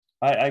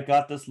I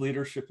got this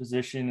leadership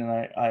position, and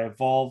I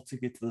evolved to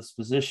get to this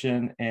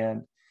position.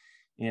 And,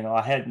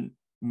 I hadn't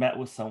met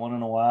with someone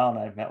in a while, and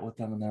I met with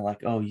them, and they're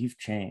like, "Oh, you've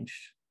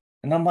changed."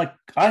 And I'm like,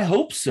 I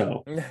hope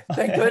so.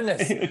 Thank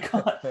goodness.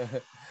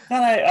 God,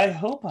 I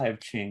hope I've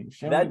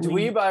changed. That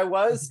dweeb I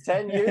was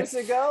 10 years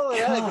ago,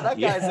 that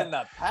guy's in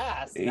the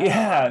past.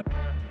 Yeah.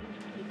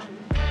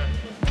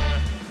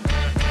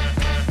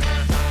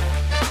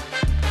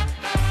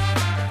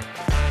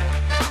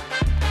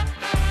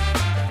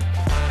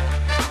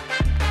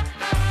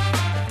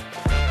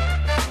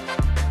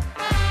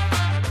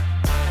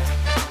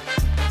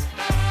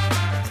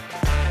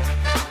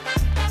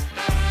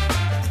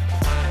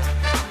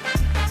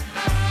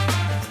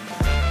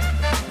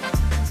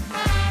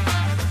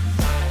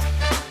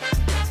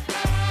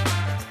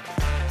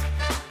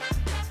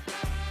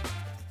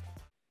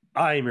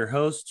 I am your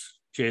host,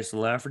 Jason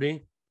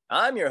Lafferty.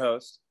 I'm your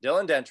host,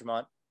 Dylan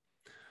Dentremont.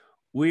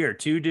 We are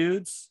two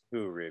dudes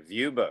who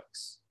review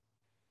books.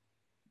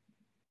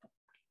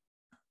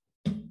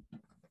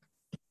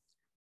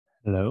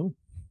 Hello.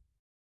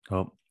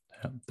 Oh,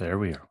 there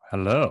we are.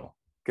 Hello.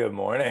 Good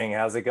morning.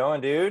 How's it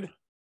going, dude?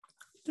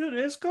 Dude,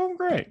 it's going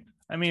great.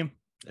 I mean,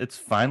 it's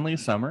finally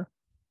summer.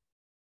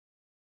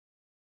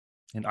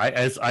 And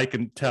as I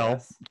can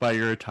tell by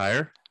your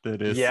attire,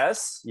 that is.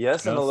 Yes.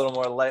 I'm a little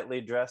more lightly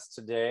dressed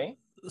today.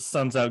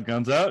 Sun's out,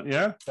 guns out.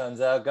 Yeah.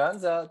 Sun's out,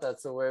 guns out.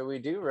 That's the way we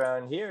do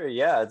around here.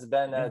 Yeah, it's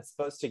been it's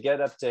supposed to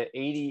get up to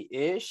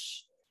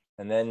 80-ish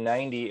and then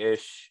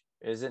 90-ish.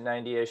 Is it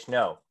 90-ish?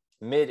 No,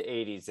 mid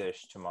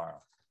 80s-ish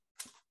tomorrow.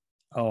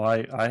 Oh,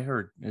 I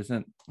heard,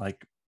 isn't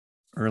like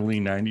early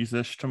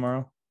 90s-ish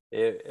tomorrow?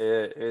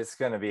 It's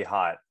gonna be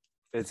hot.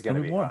 It's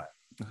gonna be warm. hot.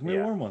 It's gonna be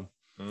a warm one.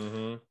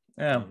 Mm-hmm.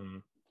 Yeah. Mm-hmm.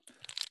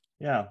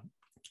 Yeah.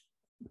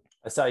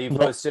 I saw you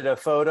posted a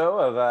photo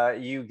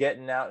of you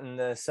getting out in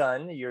the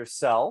sun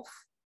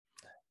yourself.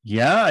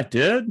 Yeah, I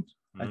did.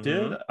 Kind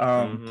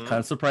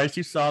of surprised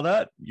you saw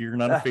that. You're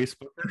not a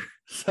Facebooker,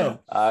 so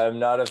I'm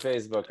not a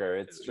Facebooker.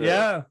 It's true.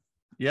 Yeah.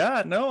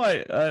 No,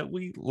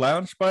 we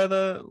lounged by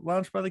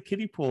the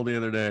kiddie pool the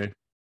other day.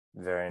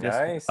 Very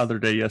nice.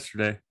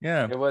 Yesterday.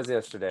 Yeah, it was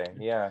yesterday.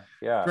 Yeah.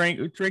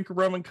 Drink a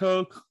rum and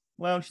coke,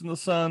 lounged in the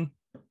sun.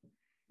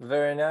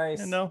 Very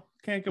nice.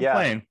 Can't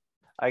complain.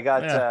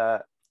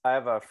 Yeah. I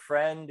have a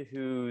friend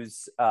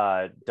whose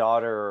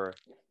daughter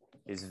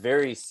is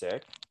very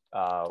sick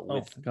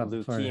with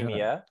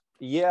leukemia.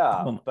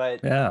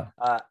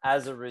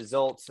 As a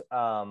result,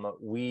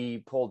 we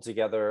pulled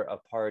together a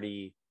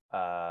party,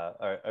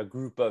 a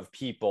group of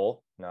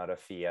people, not a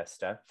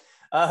fiesta,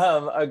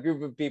 a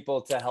group of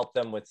people to help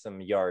them with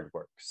some yard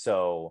work.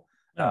 So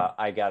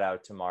I got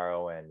out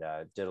tomorrow and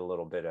did a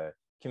little bit of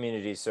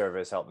community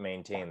service, help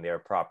maintain their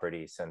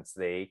property since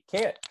they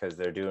can't because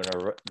they're doing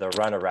the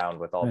run around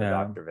with all the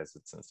doctor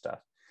visits and stuff.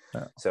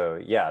 So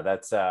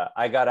that's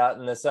I got out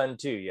in the sun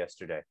too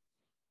yesterday.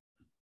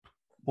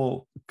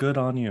 Well, good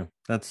on you.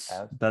 That's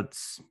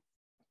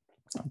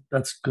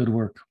good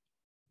work.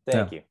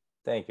 Thank you.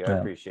 I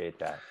appreciate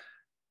that.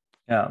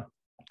 Yeah.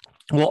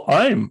 Well,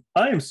 I'm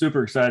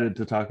super excited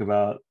to talk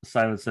about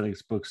Simon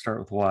Sinek's book Start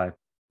With Why.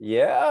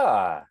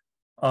 Yeah.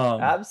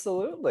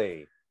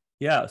 Absolutely.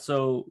 Yeah.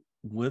 So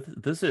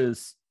this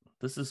is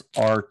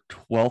our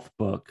 12th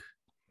book,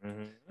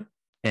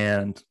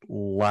 and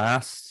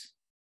last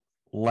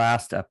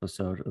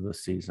episode of the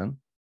season.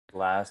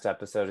 Last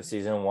episode of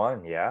season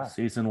 1, yeah.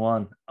 Season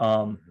 1.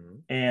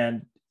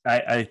 And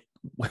I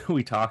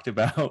we talked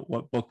about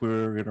what book we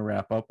were going to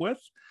wrap up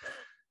with,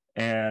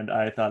 and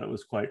I thought it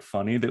was quite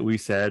funny that we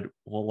said,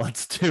 well,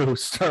 let's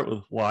Start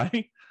With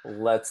Why.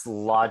 Let's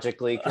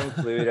logically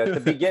conclude at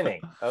the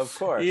beginning, of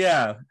course.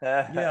 Yeah.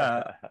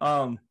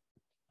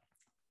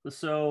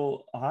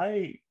 So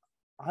I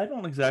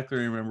don't exactly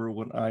remember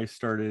when I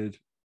started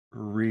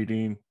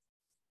reading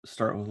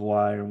Start With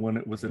Why and when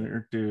it was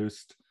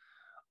introduced.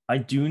 I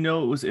do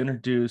know it was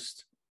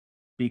introduced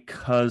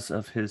because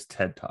of his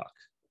TED Talk.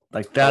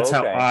 Like that's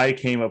how I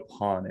came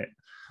upon it.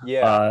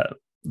 Yeah.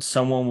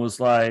 Someone was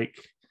like,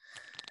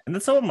 and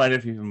then someone might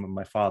have even been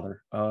my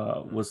father,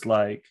 was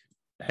like,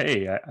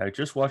 hey, I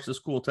just watched this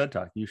cool TED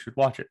Talk. You should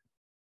watch it.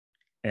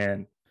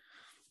 And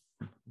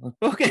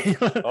okay.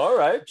 All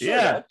right.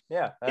 Sure,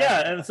 yeah.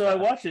 And so I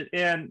watched it,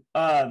 and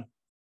then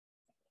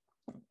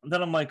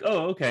I'm like,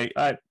 oh, okay.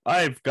 I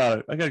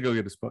gotta go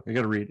get this book. I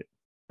gotta read it.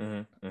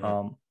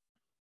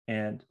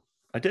 And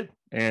I did.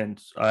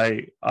 And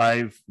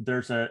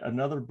there's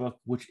another book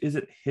which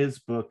isn't his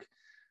book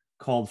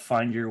called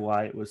Find Your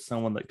Why. It was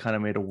someone that kind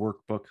of made a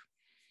workbook.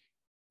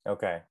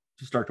 Okay.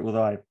 To start with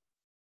I.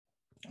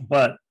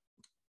 But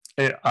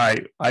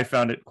I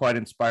found it quite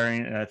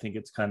inspiring, and I think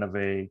it's kind of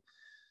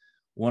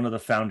one of the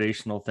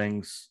foundational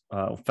books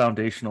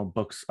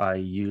I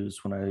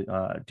use when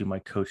I do my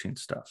coaching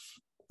stuff.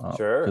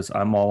 Sure. Because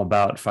I'm all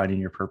about finding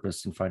your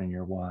purpose and finding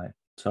your why.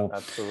 So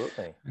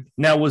absolutely.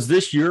 Now, was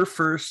this your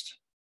first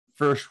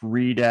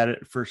read at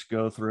it, first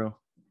go through?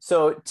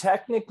 So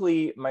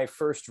technically my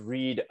first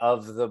read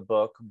of the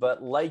book,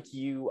 but like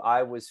you,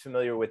 I was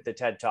familiar with the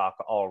TED Talk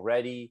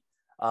already.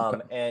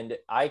 Okay. And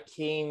I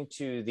came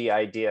to the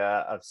idea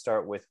of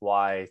Start With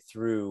Why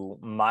through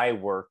my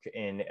work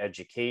in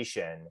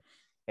education.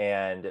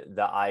 And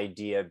the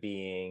idea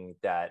being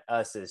that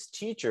us as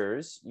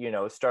teachers,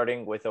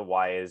 starting with a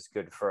why is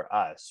good for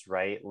us,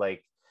 right?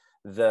 Like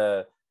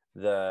the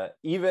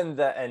even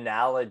the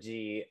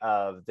analogy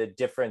of the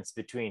difference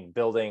between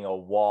building a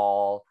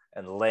wall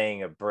and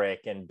laying a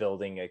brick and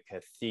building a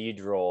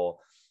cathedral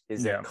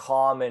is a Yeah.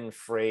 common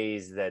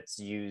phrase that's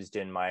used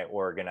in my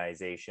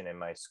organization, in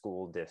my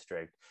school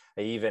district.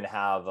 I even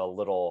have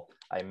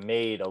I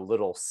made a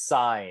little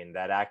sign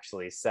that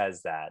actually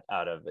says that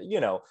out of,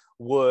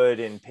 wood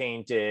and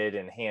painted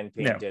and hand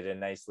Yeah. painted and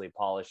nicely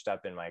polished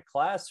up in my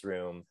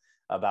classroom,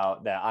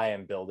 about that I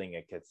am building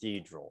a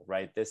cathedral,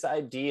 right? This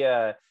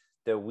idea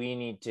that we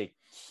need to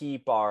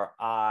keep our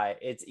eye,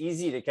 it's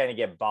easy to kind of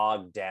get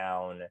bogged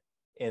down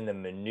in the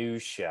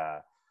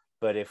minutia.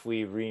 But if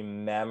we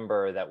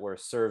remember that we're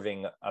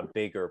serving a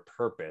bigger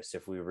purpose,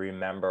 if we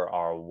remember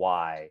our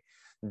why,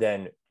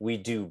 then we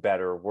do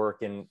better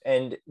work.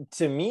 And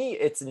to me,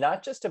 it's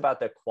not just about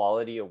the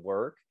quality of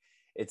work,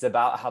 it's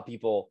about how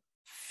people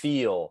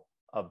feel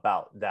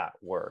about that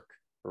work,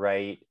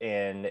 right?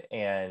 And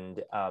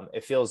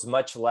it feels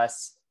much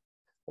less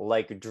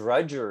like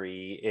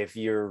drudgery if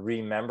you're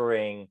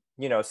remembering,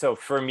 so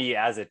for me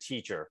as a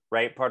teacher,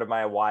 right, part of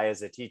my why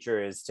as a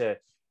teacher is to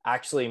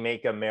actually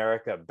make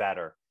America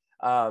better.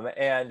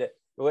 And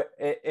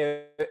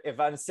if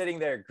I'm sitting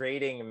there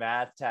grading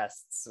math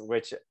tests,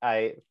 which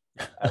I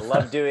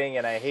love doing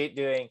and I hate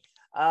doing,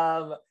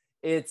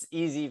 it's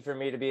easy for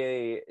me to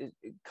be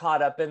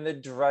caught up in the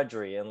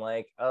drudgery and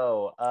like,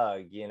 oh,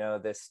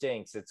 this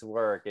stinks, it's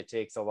work, it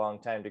takes a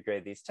long time to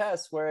grade these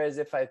tests. Whereas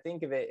if I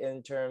think of it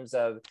in terms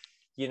of,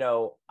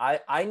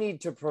 I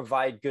need to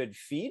provide good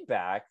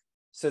feedback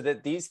so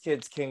that these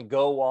kids can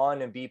go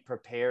on and be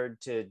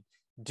prepared to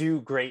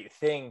do great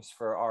things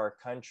for our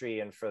country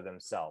and for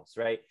themselves,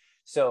 right?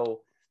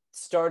 So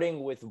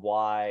starting with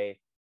why,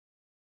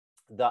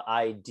 the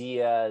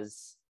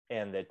ideas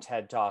and the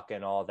TED Talk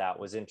and all that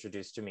was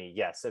introduced to me,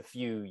 yes, a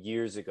few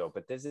years ago,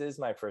 but this is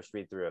my first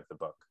read through of the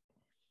book.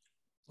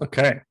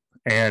 Okay.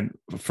 And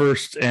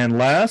first and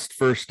last,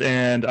 first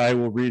and I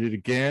will read it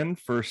again,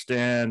 first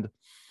and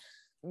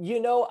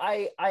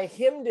I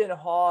hemmed and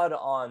hawed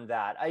on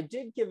that. I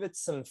did give it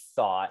some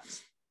thought.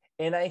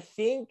 And I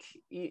think,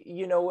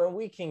 and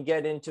we can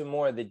get into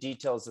more of the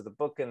details of the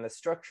book and the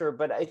structure,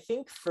 but I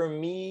think for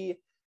me,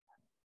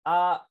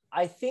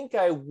 I think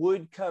I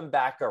would come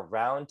back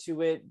around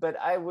to it, but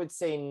I would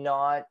say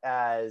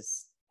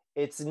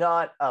it's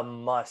not a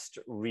must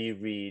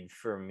reread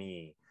for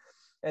me.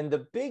 And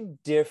the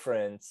big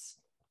difference,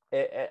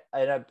 and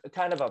a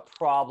kind of a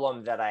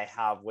problem that I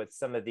have with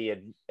some of the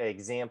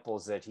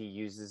examples that he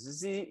uses,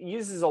 is he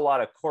uses a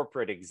lot of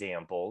corporate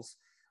examples,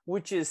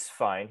 which is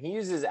fine. He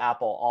uses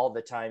Apple all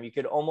the time. You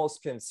could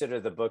almost consider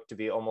the book to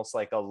be almost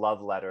like a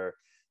love letter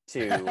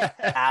to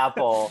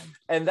Apple.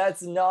 And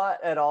that's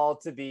not at all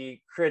to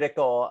be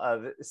critical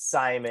of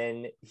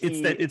Simon.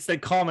 It's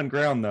that common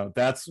ground though.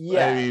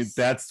 Yes.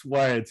 That's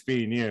why it's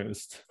being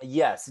used.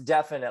 Yes,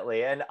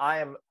 definitely. And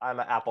I'm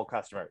an Apple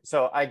customer,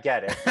 so I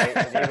get it, right?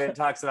 It even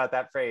talks about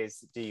that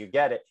phrase, do you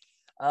get it?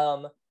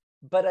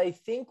 But I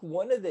think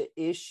one of the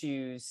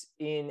issues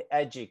in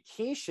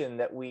education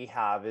that we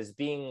have is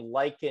being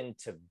likened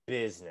to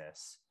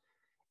business.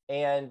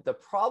 And the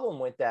problem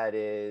with that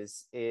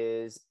is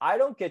I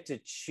don't get to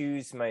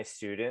choose my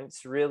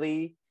students,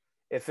 really.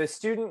 If a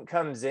student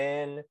comes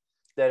in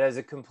that has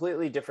a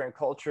completely different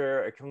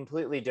culture, a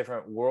completely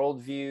different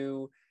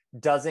worldview,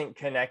 doesn't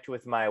connect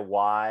with my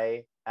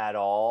why at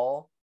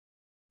all,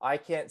 I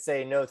can't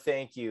say, no,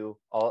 thank you,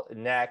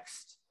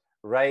 next,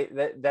 right?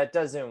 That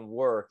doesn't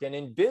work. And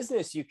in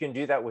business, you can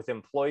do that with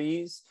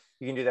employees.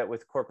 You can do that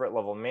with corporate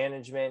level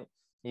management.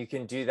 You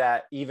can do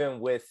that even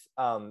with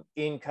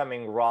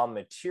incoming raw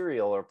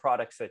material or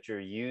products that you're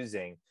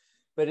using.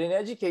 But in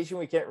education,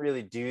 we can't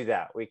really do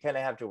that. We kind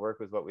of have to work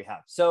with what we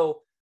have.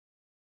 So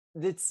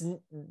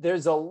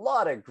there's a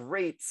lot of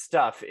great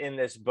stuff in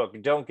this book.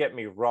 Don't get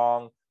me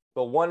wrong.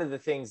 But one of the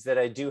things that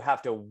I do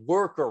have to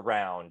work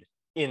around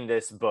in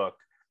this book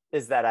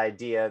is that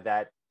idea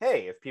that,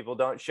 hey, if people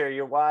don't share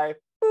your why,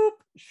 boop,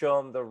 show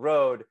them the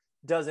road.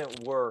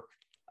 Doesn't work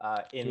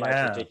in my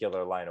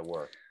particular line of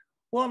work.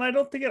 Well, and I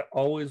don't think it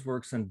always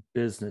works in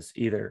business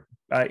either.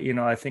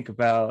 I think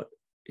about,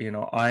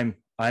 I'm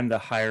the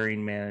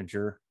hiring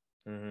manager,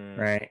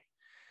 right?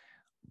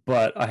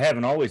 But I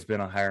haven't always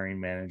been a hiring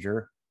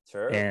manager.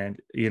 Sure. And,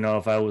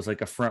 if I was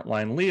like a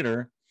frontline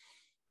leader,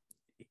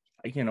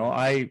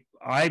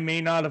 I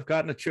may not have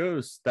gotten to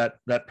choose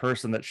that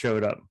person that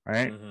showed up,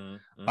 right?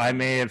 I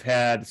may have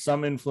had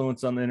some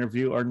influence on the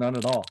interview or none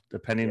at all,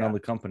 depending on the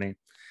company.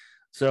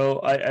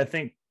 So I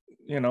think,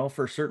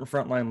 for certain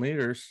frontline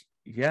leaders,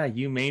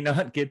 you may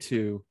not get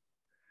to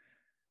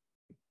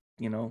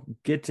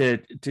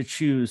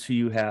choose who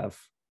you have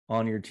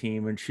on your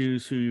team and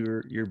choose who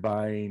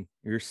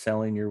you're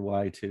selling your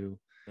why to.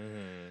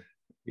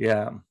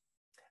 Yeah.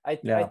 I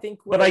Yeah. think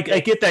what But I I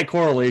get, get that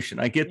correlation.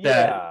 I get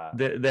yeah.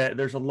 that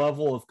there's a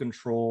level of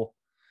control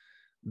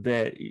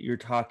that you're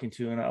talking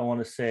to. And I want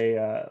to say,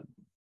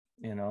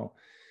 you know,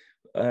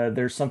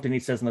 there's something he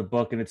says in the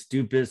book, and it's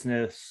do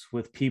business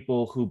with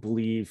people who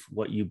believe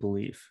what you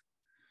believe.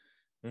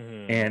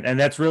 Mhm. And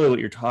that's really what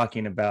you're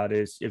talking about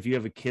is if you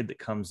have a kid that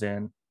comes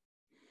in,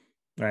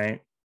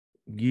 right,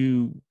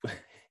 you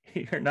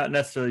you're not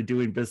necessarily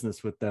doing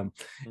business with them.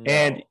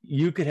 And No,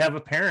 you could have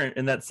a parent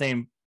in that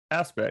same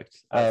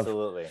aspect of,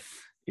 absolutely.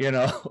 you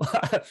know,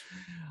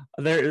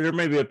 there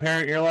may be a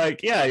parent you're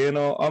like, yeah, you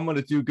know, I'm going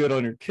to do good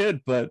on your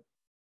kid, but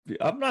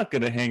I'm not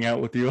going to hang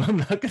out with you. I'm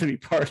not going to be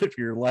part of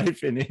your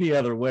life in any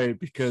other way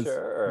because we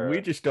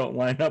Sure. just don't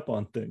line up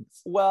on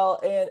things. Well,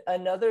 and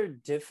another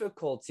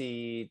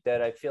difficulty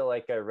that I feel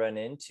like I run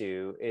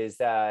into is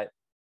that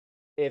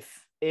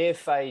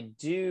if I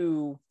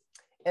do,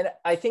 and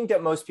I think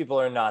that most people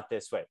are not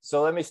this way.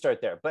 So let me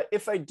start there. But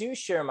if I do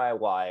share my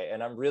why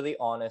and I'm really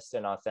honest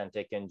and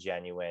authentic and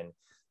genuine,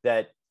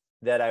 that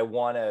that I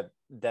want to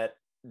that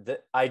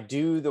I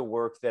do the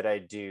work that I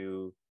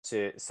do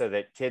to so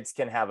that kids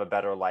can have a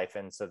better life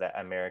and so that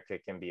America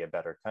can be a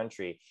better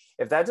country.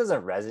 If that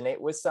doesn't resonate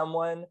with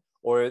someone,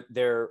 or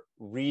they're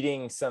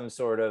reading some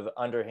sort of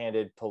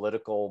underhanded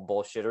political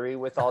bullshittery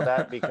with all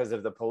that because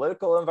of the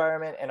political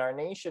environment in our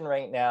nation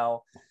right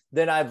now,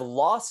 then I've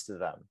lost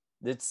them.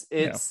 It's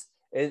Yeah. it's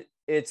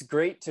it's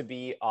great to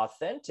be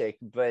authentic,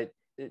 but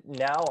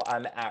now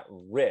I'm at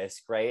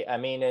risk, right? I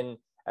mean, and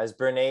as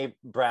Brene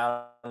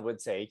Brown would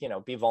say, you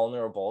know, be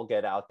vulnerable,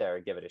 get out there,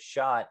 give it a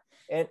shot.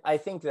 And I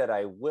think that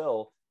I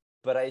will,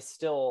 but I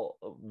still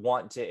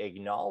want to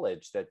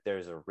acknowledge that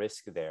there's a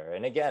risk there.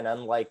 And again,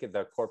 unlike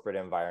the corporate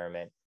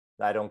environment,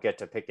 I don't get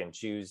to pick and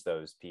choose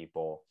those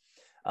people.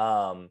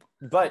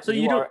 But So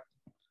you you don't are,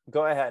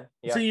 go ahead.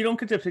 so Yeah. you don't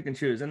get to pick and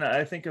choose. And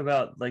I think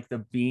about like the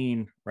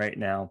bean right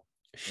now.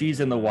 She's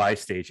in the Mm-hmm. Y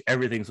stage.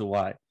 Everything's a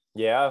Y.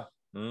 Yeah.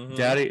 Mm-hmm.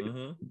 Daddy,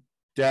 Mm-hmm.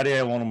 Daddy,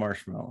 I want a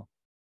marshmallow.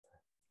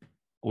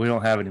 We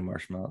don't have any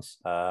marshmallows.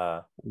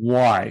 Uh,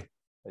 Why?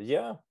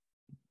 yeah.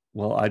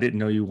 Well, I didn't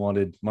know you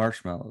wanted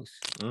marshmallows.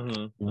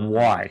 Mm-hmm.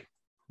 Why?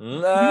 What?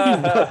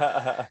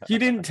 Mm-hmm. You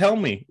didn't tell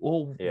me.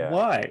 Well, Yeah.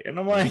 why? And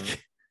I'm Mm-hmm.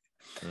 like,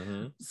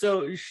 Mm-hmm.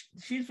 so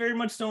she's very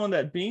much still on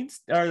that bean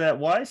or that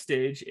Y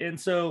stage. And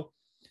so,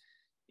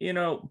 you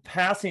know,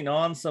 passing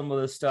on some of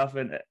this stuff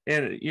and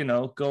you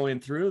know, going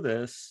through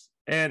this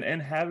and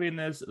having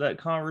this that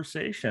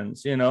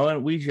conversations, you know,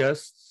 and we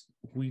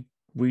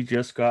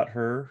just got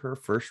her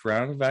first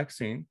round of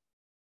vaccine.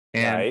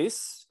 And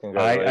Nice.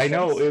 I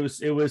know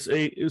Congratulations. it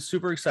was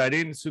super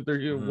exciting, super,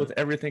 you know, Mm-hmm. with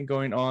everything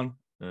going on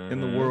in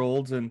the Mm-hmm.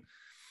 world. And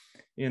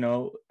you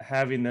know,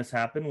 having this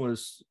happen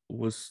was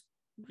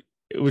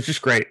it was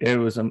just great.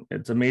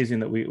 It's amazing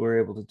that we were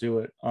able to do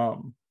it.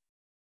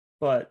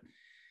 But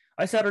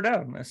I sat her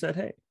down and I said,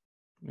 hey,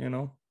 you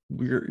know,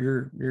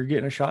 you're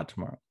getting a shot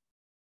tomorrow.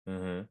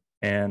 Mm-hmm.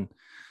 And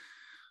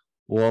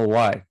well,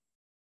 why?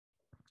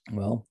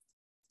 Well,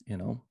 you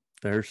know,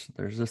 there's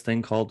this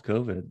thing called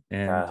COVID,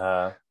 and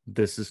Uh-huh.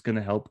 this is going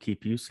to help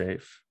keep you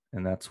safe,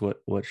 and that's what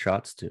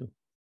shots do.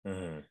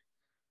 Mm-hmm.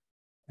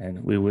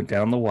 And we went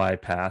down the Y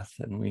path,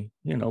 and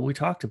we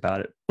talked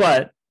about it,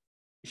 but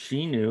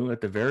she knew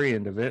at the very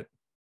end of it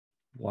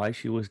why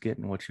she was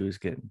getting what she was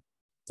getting.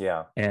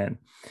 Yeah. And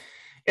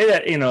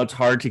you know, it's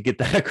hard to get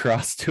that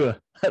across to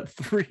a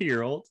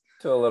 3-year-old.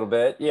 To a little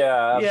bit.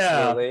 Yeah, Yeah,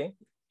 absolutely.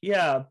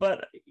 yeah,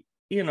 but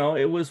you know,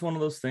 it was one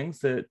of those things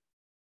that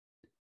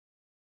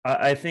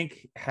I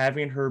think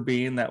having her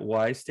be in that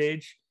Y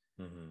stage,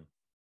 Mm-hmm.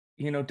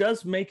 you know,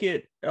 does make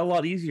it a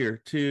lot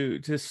easier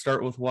to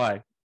start with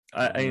why.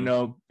 You Mm-hmm.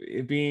 know,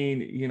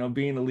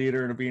 being a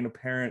leader and being a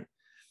parent,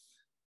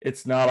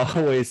 it's not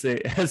always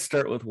a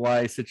start with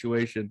why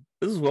situation.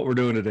 This is what we're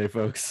doing today,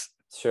 folks.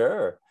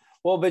 Sure.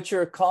 Well, but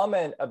your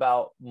comment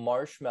about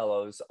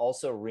marshmallows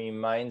also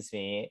reminds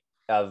me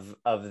of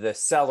the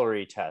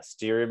celery test.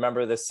 Do you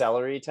remember the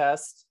celery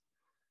test?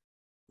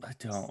 I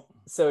don't.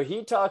 So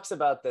he talks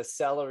about the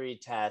celery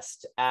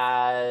test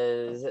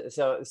as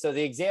so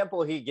the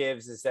example he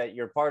gives is that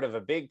you're part of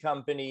a big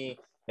company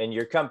and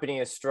your company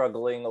is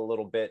struggling a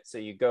little bit, so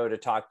you go to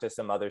talk to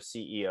some other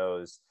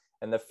CEOs,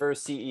 and the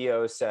first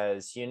CEO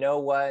says, you know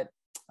what,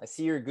 I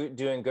see you're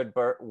doing good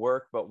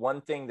work, but one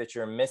thing that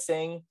you're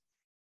missing,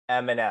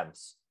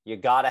 M&Ms. You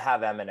got to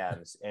have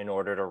M&Ms in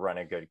order to run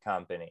a good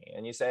company.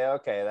 And you say,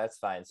 okay, that's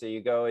fine. So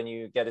you go and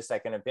you get a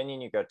second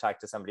opinion. You go talk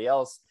to somebody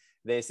else.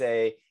 They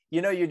say,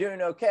 you know, you're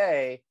doing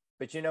okay,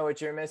 but you know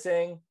what you're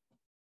missing?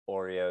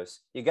 Oreos.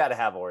 You got to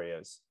have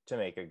Oreos to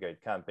make a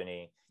good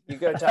company. You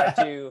go talk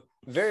to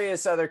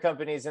various other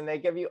companies and they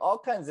give you all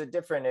kinds of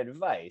different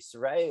advice,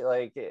 right?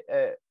 Like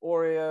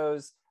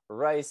Oreos,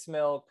 rice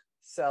milk,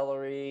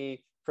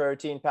 celery,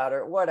 protein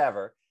powder,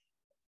 whatever.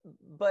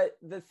 But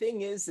the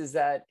thing is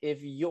that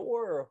if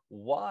your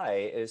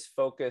why is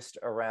focused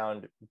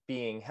around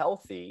being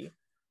healthy,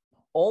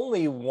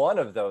 only one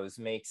of those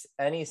makes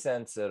any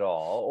sense at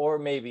all, or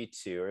maybe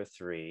two or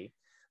three.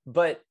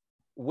 But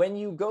when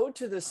you go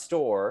to the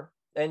store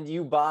and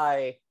you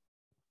buy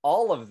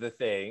all of the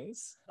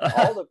things,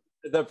 all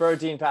the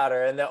protein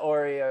powder and the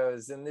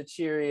Oreos and the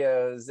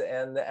Cheerios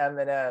and the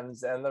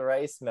M&Ms and the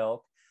rice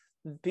milk,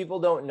 people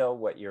don't know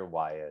what your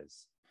why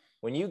is.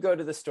 When you go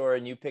to the store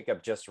and you pick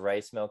up just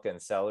rice milk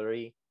and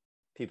celery,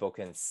 people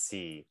can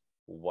see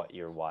what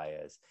your why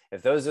is.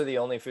 If those are the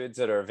only foods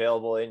that are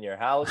available in your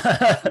house,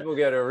 people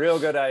get a real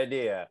good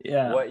idea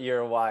what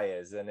your why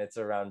is. And it's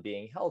around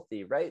being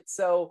healthy, right?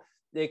 So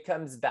it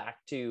comes back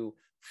to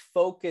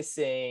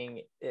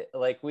focusing,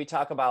 like we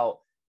talk about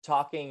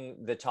talking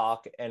the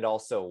talk and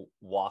also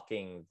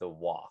walking the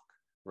walk,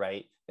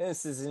 right? And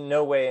this is in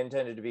no way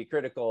intended to be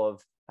critical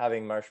of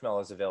having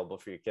marshmallows available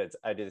for your kids.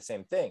 I do the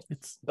same thing.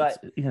 It's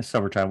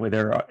summertime where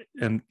there are,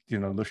 and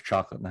there's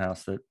chocolate in the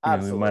house that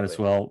we might as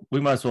well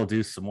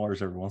do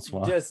s'mores every once in a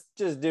while. Just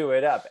do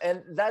it up,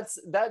 and that's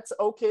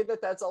okay.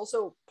 That's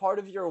also part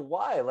of your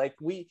why. Like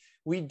we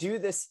do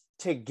this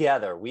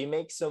together. We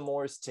make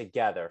s'mores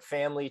together.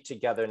 Family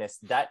togetherness,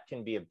 that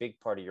can be a big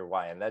part of your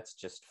why, and that's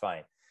just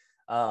fine.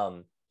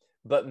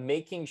 But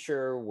making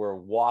sure we're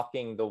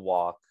walking the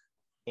walk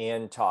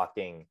and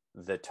talking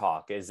the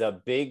talk is a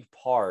big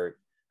part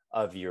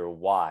of your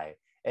why.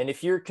 And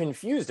if you're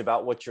confused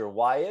about what your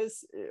why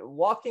is,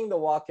 walking the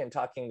walk and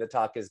talking the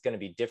talk is going to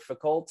be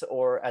difficult,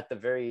 or at the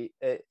very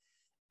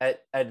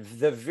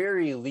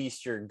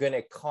least, you're going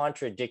to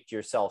contradict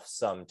yourself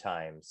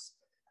sometimes.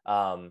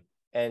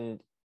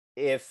 And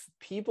if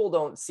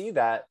people see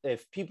that,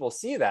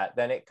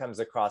 then it comes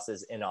across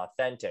as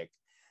inauthentic,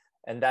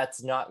 and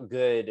that's not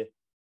good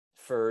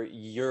for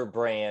your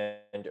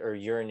brand or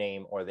your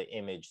name or the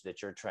image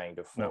that you're trying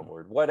to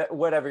forward,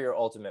 whatever your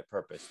ultimate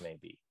purpose may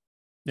be.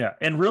 Yeah.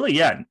 And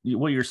really,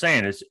 what you're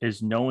saying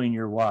is knowing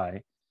your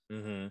why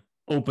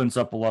opens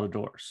up a lot of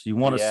doors. You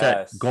want to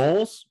set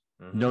goals,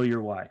 know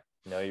your why.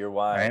 Know your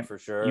why, right? For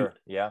sure.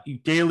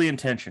 Daily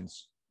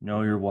intentions,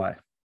 know your why,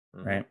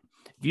 right?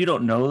 If you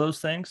don't know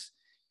those things,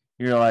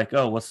 you're like,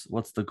 oh,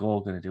 what's the goal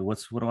going to do?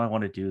 What do I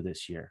want to do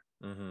this year?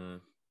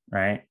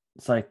 Right?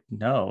 It's like,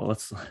 no,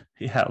 let's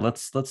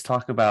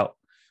talk about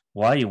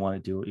why you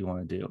want to do what you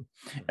want to do.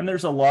 And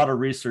there's a lot of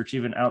research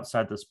even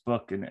outside this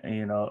book,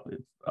 and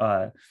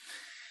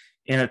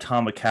in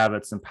Atomic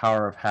Habits and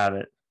Power of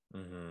Habit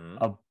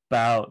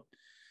about,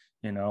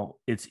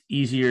 it's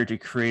easier to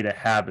create a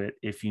habit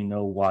if you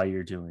know why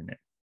you're doing it.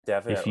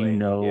 Definitely. If you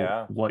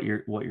know what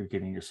you're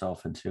getting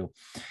yourself into.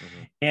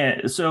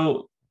 And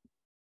so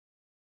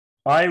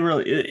I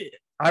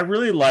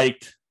really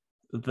liked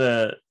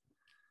there's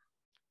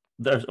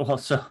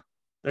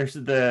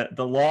the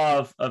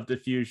law of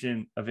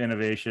diffusion of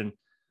innovation.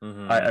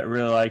 I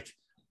really liked,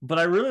 but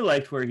I really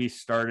liked where he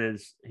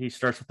starts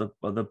with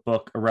the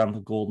book around the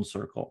golden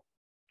circle,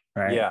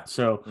 right? Yeah.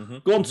 So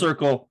golden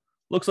circle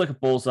looks like a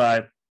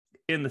bullseye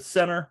in the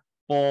center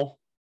bowl,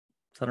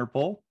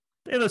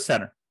 in the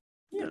center.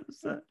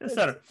 The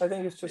center. I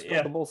think it's just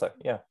called the bullseye.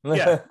 Yeah. In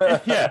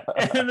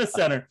the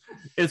center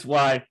is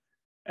why,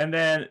 and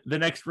then the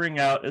next ring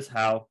out is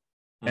how,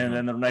 and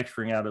then the next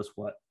ring out is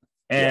what.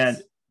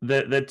 And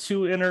the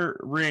two inner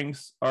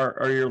rings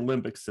are your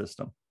limbic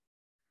system.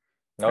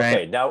 Okay,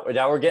 right? Now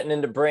we're getting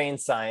into brain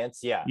science.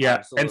 Yeah.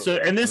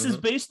 Absolutely. And this is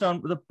based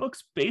on, the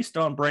book's based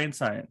on brain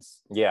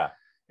science. Yeah.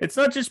 It's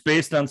not just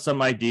based on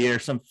some idea or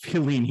some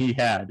feeling he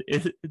had.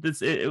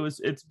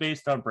 It's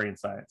based on brain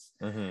science.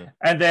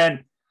 And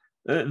then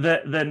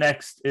the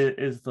next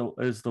is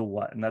the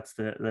what, and that's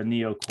the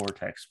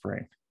neocortex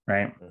brain,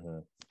 right?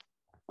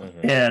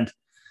 And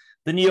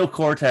the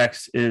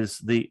neocortex is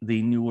the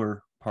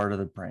newer part of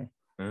the brain.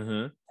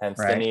 Hence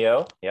the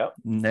neo. Yep.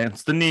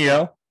 Hence the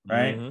neo,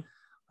 right?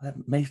 That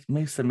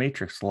makes the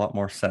Matrix a lot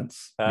more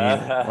sense.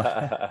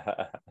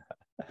 And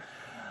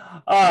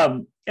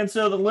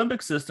so the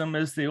limbic system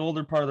is the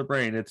older part of the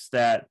brain. It's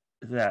that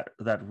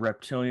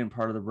reptilian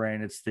part of the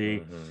brain. It's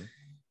the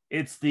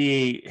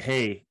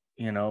hey,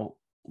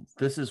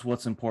 this is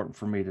what's important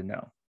for me to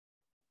know.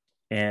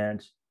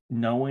 And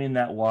knowing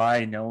that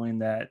why, knowing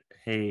that,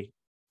 hey,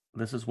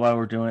 this is why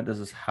we're doing it, this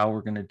is how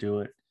we're going to do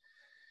it.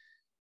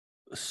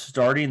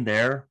 Starting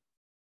there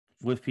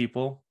with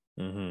people.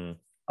 And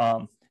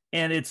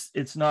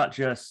it's not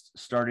just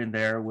starting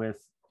there with,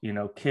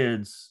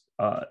 kids,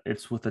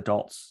 it's with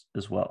adults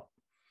as well.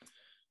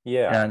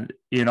 Yeah.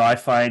 And, I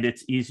find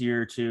it's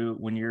easier to,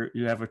 when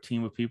you have a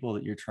team of people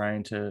that you're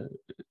trying to,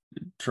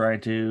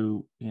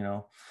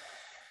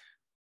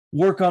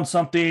 work on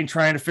something,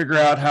 trying to figure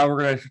out how we're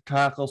going to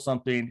tackle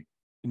something,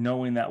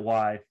 knowing that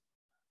why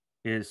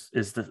is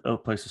the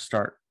place to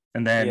start.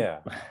 And then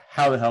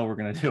how the hell we're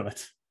going to do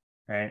it.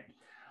 Right.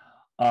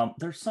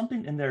 There's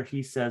something in there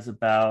he says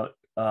about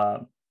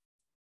the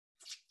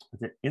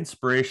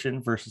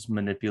inspiration versus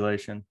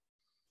manipulation.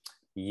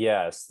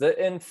 Yes.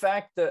 In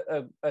fact,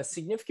 a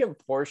significant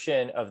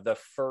portion of the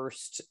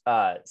first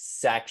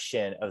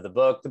section of the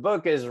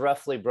book is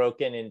roughly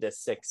broken into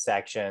 6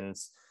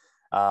 sections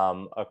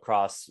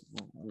across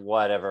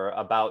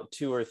about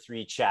 2 or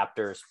 3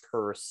 chapters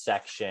per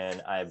section,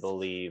 I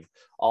believe.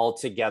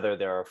 Altogether,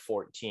 there are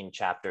 14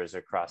 chapters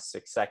across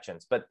 6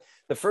 sections. But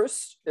the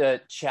first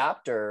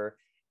chapter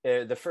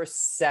the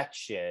first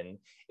section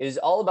is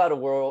all about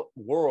a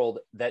world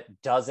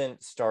that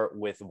doesn't start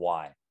with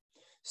why.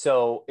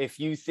 So if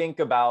you think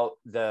about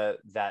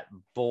that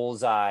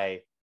bullseye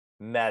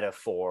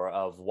metaphor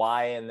of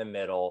why in the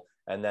middle,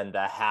 and then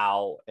the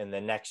how in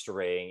the next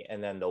ring,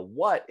 and then the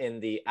what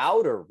in the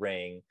outer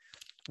ring,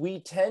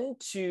 we tend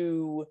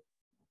to,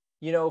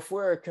 if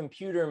we're a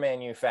computer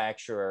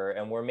manufacturer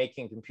and we're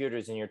making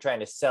computers and you're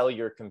trying to sell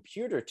your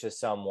computer to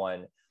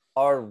someone,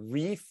 our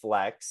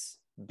reflex,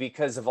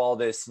 because of all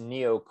this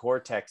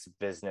neocortex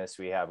business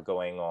we have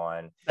going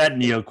on, that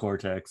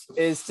neocortex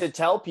is to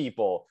tell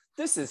people,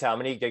 this is how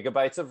many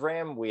gigabytes of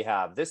RAM we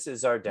have. This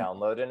is our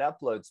download and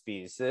upload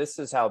speeds. This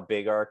is how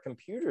big our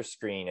computer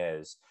screen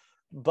is.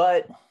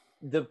 But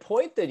the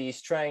point that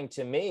he's trying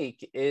to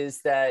make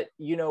is that,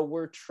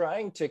 we're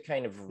trying to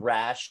kind of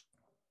rash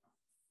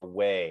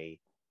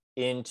way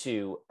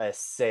into a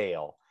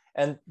sale.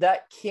 And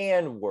that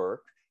can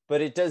work,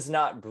 but it does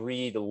not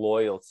breed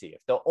loyalty.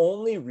 If the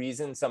only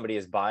reason somebody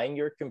is buying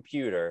your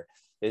computer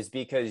is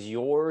because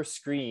your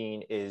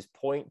screen is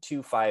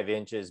 0.25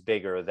 inches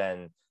bigger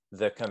than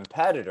the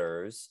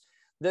competitors,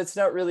 that's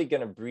not really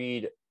going to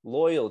breed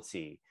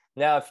loyalty.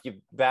 Now, if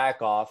you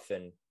back off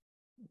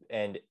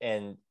and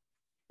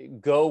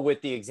go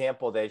with the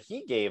example that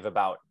he gave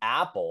about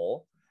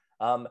Apple,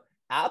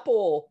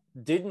 Apple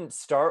didn't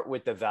start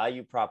with the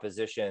value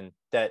proposition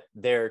that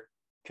their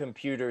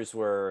computers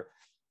were,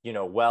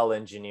 well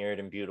engineered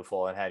and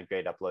beautiful and had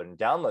great upload and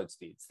download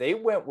speeds. They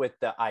went with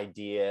the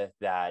idea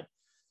that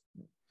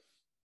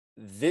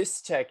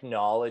this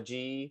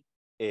technology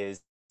is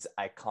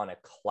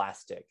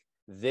iconoclastic.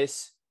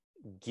 This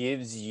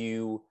gives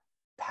you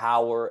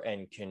power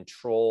and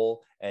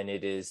control, and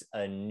it is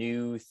a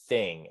new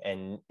thing.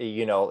 And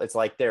it's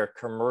like their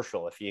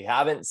commercial. If you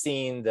haven't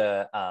seen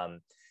the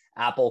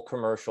Apple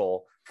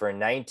commercial for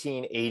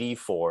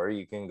 1984,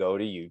 you can go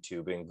to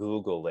YouTube and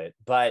Google it.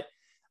 But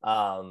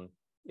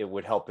it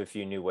would help if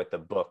you knew what the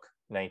book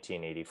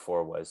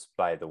 1984 was,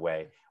 by the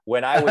way.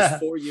 When I was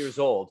 4 years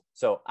old,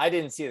 so I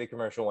didn't see the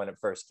commercial when it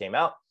first came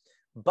out,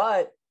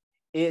 but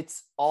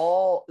it's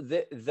all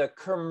the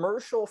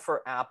commercial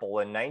for Apple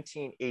in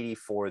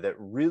 1984 that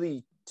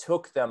really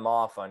took them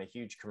off on a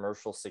huge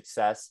commercial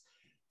success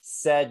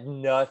said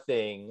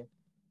nothing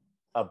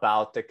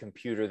about the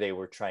computer they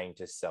were trying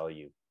to sell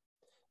you.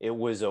 It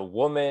was a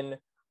woman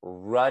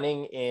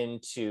running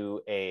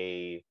into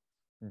a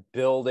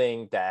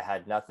building that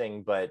had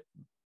nothing but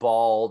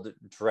bald,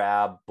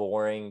 drab,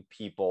 boring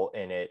people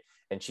in it.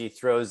 And she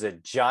throws a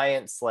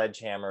giant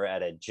sledgehammer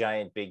at a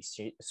giant big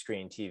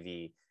screen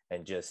TV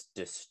and just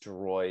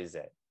destroys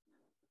it.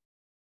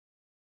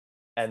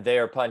 And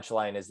their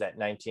punchline is that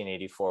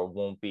 1984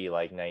 won't be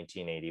like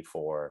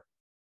 1984.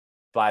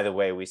 By the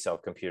way, we sell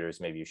computers.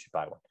 Maybe you should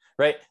buy one,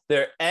 right?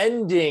 They're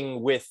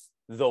ending with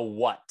the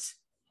what.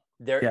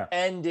 They're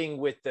ending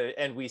with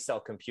and we sell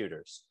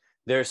computers.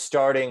 They're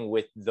starting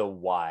with the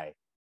why.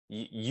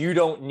 You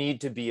don't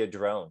need to be a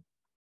drone.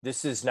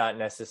 This is not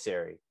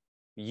necessary.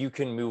 You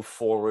can move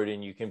forward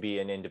and you can be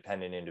an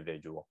independent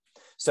individual.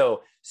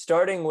 So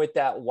starting with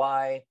that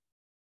why,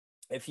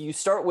 if you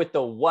start with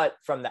the what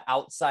from the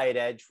outside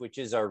edge, which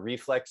is our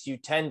reflex, you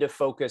tend to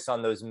focus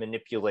on those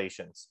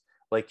manipulations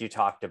like you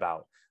talked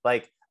about.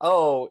 Like,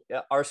 oh,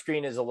 our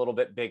screen is a little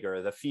bit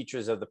bigger, the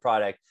features of the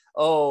product.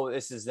 Oh,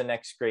 this is the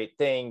next great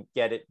thing.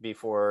 Get it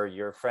before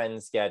your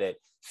friends get it.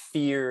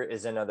 Fear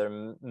is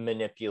another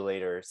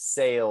manipulator.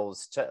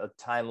 Sales,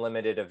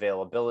 time-limited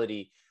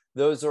availability.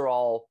 Those are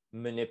all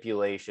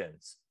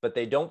manipulations, but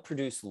they don't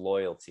produce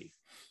loyalty.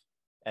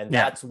 And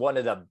that's one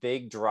of the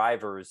big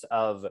drivers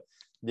of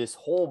this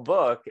whole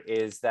book,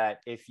 is that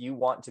if you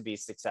want to be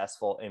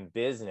successful in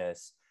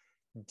business,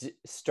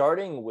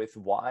 starting with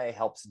why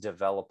helps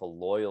develop a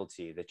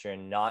loyalty that you're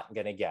not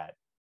going to get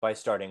by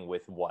starting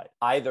with what,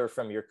 either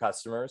from your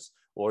customers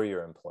or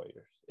your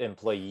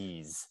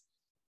employees.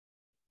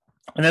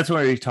 And that's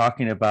where you're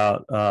talking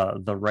about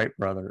the Wright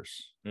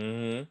brothers.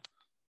 Mm-hmm.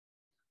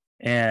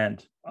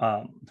 And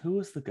who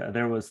was the guy?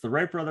 There was the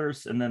Wright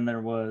brothers, and then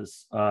there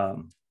was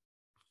the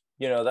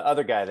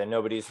other guy that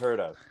nobody's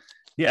heard of.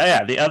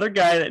 Yeah, the other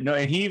guy that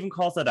and he even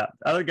calls that out.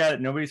 The other guy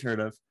that nobody's heard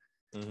of.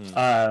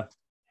 Mm-hmm.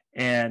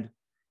 And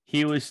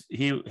he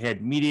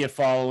had media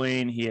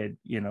following. He had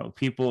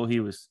people.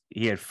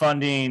 He had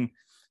funding.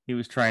 He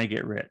was trying to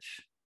get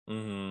rich.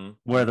 Mm-hmm.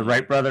 Where the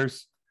Wright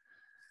brothers,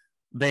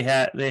 they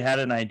had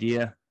an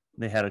idea,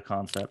 they had a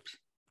concept,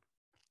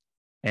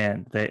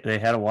 and they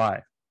had a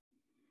why.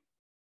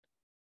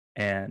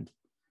 And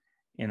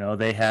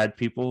they had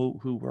people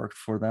who worked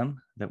for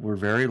them that were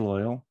very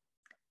loyal,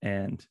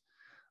 and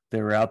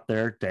they were out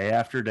there day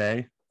after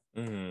day,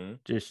 mm-hmm.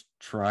 just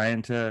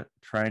trying to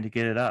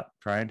get it up,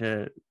 trying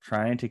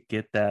to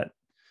get that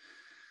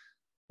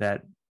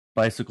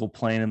bicycle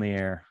plane in the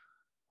air.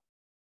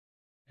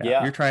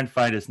 Yeah, you're trying to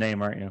find his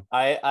name, aren't you?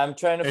 I'm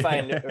trying to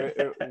find.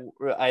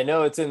 I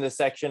know it's in the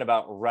section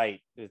about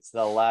Wright. It's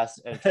the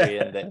last entry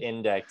in the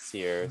index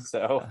here.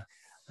 So,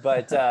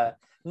 but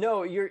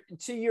no,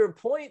 to your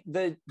point.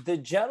 The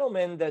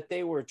gentleman that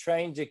they were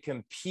trying to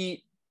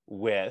compete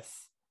with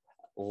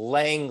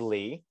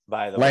Langley,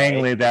 by the way.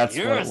 Langley, that's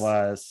what it Yes.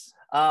 was.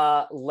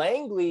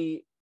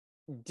 Langley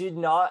did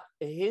not,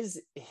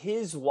 his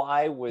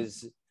why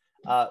was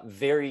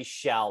very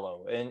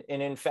shallow, and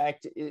in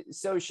fact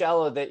so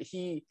shallow that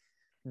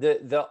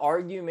the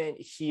argument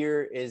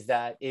here is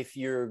that if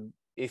your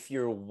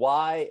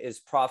why is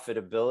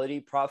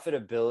profitability,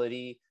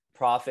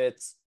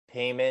 profits,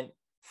 payment,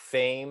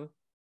 fame,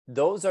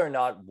 those are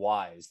not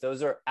whys,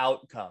 those are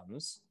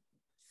outcomes.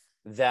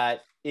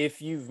 That if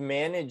you've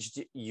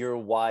managed your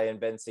why and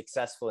been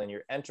successful in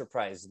your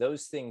enterprise,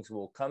 those things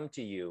will come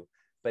to you,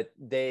 but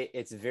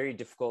it's very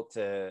difficult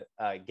to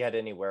get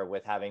anywhere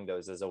with having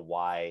those as a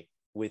why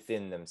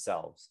within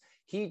themselves.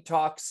 He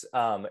talks,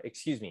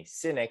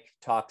 Sinek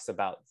talks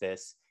about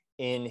this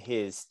in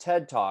his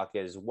TED Talk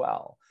as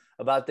well,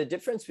 about the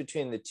difference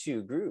between the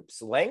two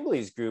groups.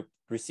 Langley's group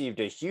received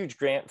a huge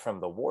grant from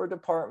the War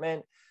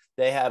Department.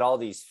 They had all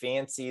these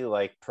fancy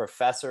like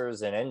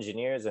professors and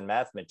engineers and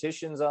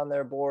mathematicians on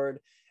their board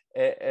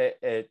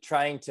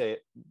trying to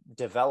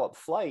develop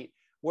flight.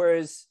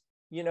 Whereas,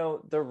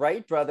 the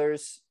Wright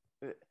brothers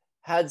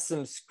had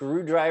some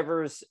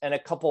screwdrivers and a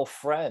couple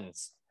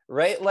friends,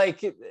 right?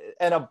 Like,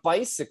 and a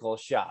bicycle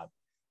shop.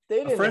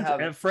 They didn't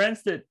have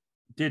friends that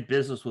did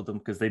business with them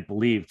because they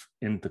believed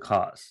in the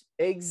cause.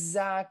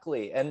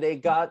 Exactly. And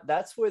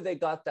that's where they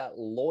got that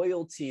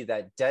loyalty,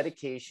 that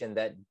dedication,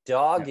 that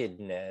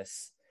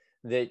doggedness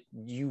that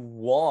you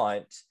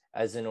want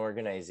as an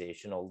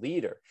organizational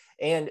leader.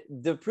 And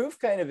the proof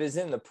kind of is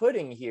in the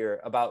pudding here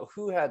about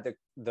who had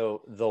the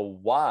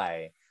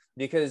why,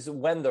 because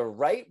when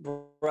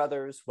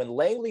when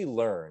Langley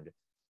learned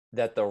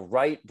that the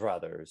Wright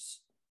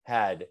brothers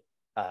had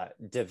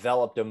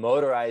developed a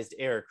motorized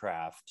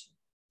aircraft,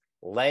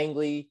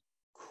 Langley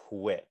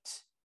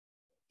quit.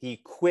 He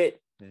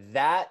quit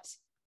that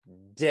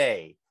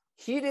day.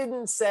 He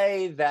didn't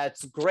say,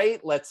 that's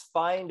great, let's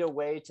find a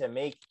way to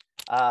make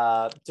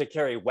to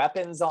carry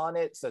weapons on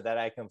it so that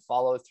I can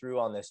follow through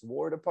on this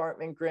War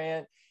Department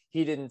grant.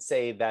 He didn't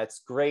say, that's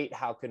great,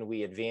 how can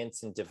we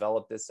advance and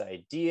develop this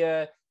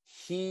idea?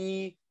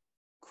 He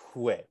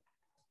quit.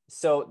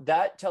 So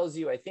that tells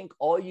you, I think,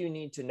 all you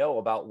need to know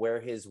about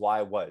where his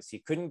why was. He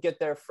couldn't get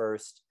there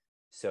first,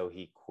 so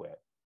he quit.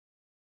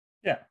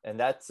 Yeah. And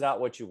that's not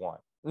what you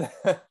want.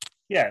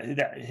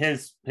 Yeah,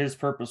 his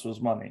purpose was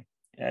money.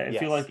 I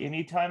feel like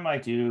anytime I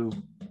do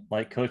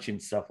like coaching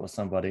stuff with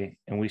somebody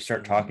and we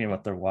start talking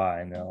about their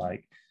why and they're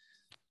like,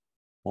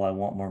 well, I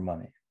want more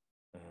money.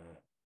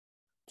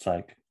 It's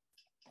like,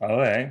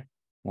 okay,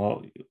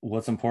 well,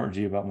 what's important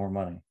to you about more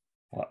money?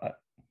 Well,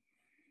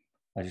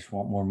 I just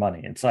want more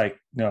money. It's like,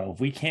 no,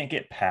 if we can't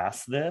get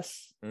past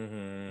this,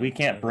 we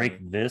can't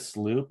break this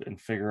loop and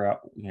figure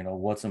out,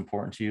 what's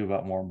important to you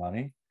about more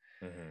money,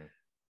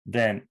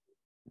 then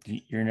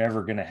you're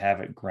never going to have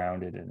it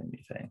grounded in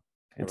anything.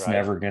 It's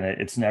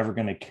never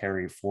gonna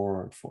carry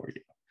forward for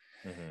you.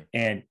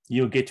 And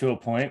you'll get to a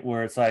point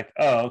where it's like,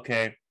 oh,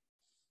 okay,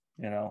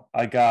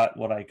 I got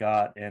what I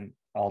got and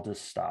I'll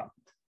just stop.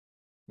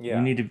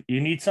 Yeah.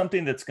 You need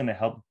something that's going to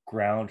help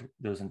ground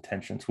those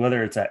intentions,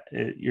 whether it's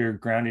you're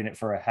grounding it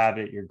for a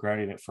habit, you're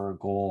grounding it for a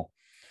goal,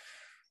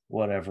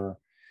 whatever.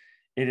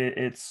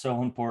 It's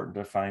so important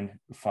to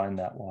find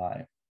that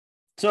why.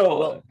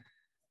 So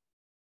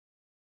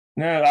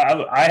no,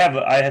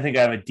 I think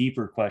I have a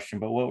deeper question,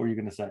 but what were you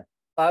going to say?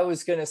 I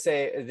was going to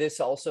say, this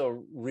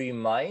also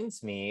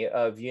reminds me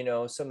of,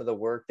 some of the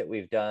work that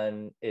we've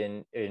done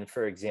in,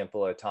 for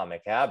example,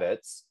 Atomic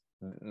Habits,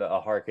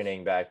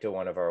 hearkening back to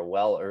one of our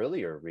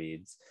earlier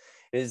reads,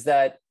 is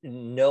that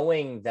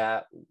knowing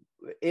that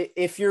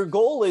if your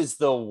goal is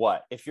the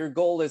what, if your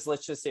goal is,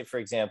 let's just say, for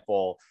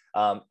example,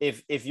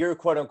 if you're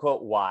quote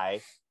unquote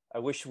why, I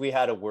wish we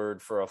had a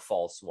word for a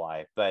false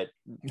why, but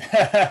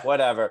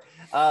whatever.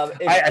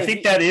 I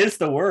think that is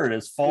the word,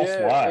 is false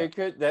why.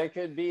 That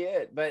could be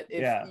it. But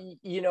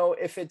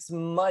if it's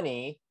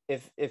money,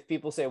 if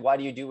people say, why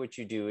do you do what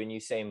you do? And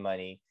you say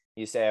money,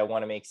 you say, I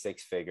want to make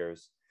 6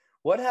 figures.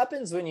 What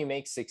happens when you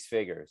make 6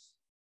 figures?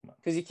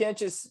 Because you can't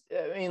just,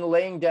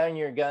 laying down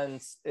your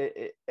guns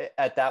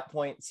at that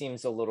point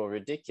seems a little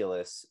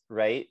ridiculous,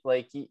 right?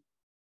 Like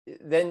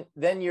then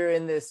you're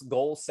in this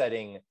goal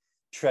setting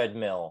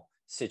treadmill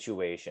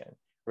situation,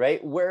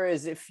 right?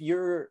 Whereas if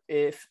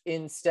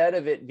instead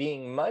of it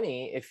being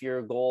money, if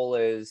your goal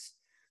is,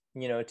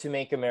 to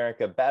make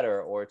America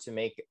better, or to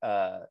make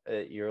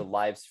your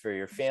lives for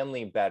your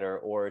family better,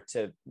 or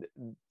to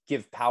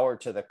give power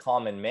to the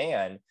common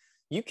man,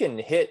 you can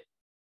hit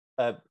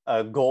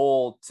a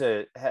goal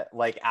to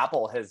like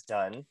Apple has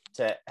done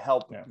to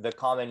help the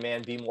common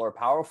man be more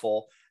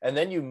powerful. And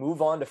then you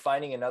move on to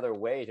finding another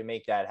way to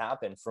make that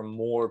happen for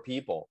more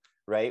people.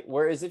 Right.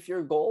 Whereas if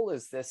your goal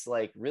is this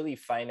like really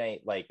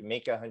finite, like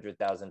make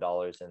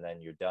 $100,000 and then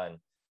you're done,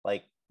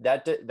 like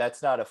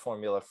that's not a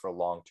formula for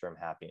long-term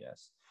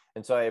happiness.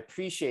 And so I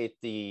appreciate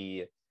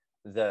the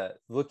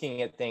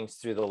looking at things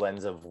through the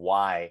lens of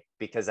why,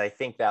 because I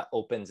think that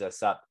opens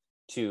us up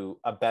to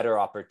a better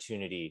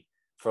opportunity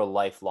for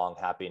lifelong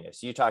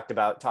happiness. You talked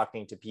about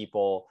talking to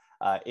people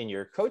in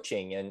your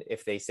coaching, and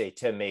if they say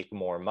to make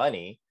more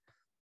money,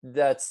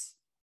 that's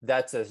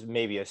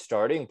maybe a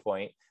starting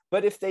point.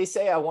 But if they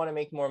say, I want to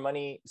make more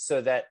money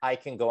so that I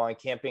can go on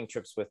camping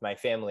trips with my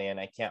family and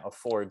I can't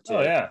afford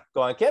to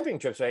go on camping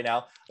trips right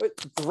now,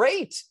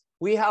 great.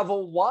 We have a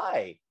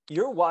why.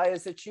 Your why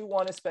is that you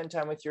want to spend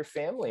time with your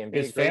family and be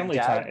a great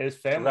dad. It's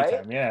family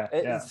time.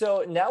 Yeah.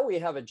 So now we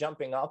have a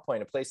jumping off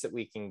point, a place that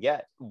we can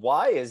get.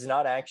 Why is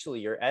not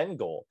actually your end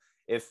goal.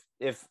 If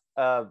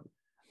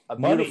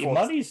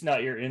money's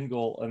not your end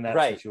goal in that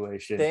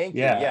situation. Thank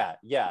you.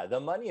 Yeah. The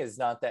money is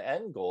not the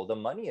end goal. The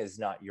money is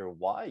not your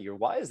why. Your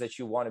why is that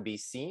you want to be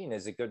seen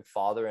as a good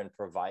father and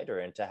provider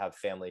and to have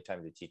family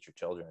time to teach your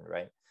children,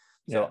 right?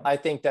 So I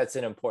think that's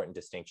an important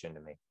distinction to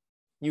me.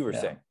 You were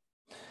saying.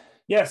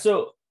 Yeah.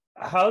 So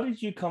how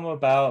did you come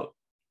about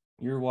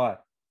your why?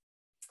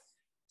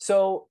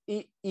 So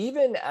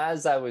even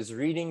as I was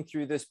reading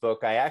through this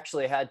book, I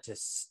actually had to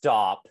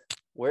stop.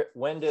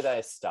 When did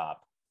I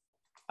stop?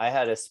 I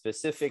had a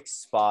specific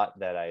spot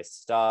that I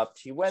stopped.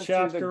 He went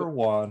chapter through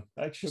one.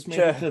 I just made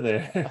it to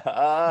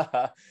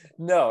there.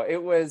 No,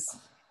 it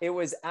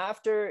was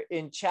after,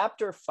 in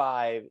chapter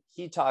 5,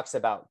 he talks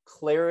about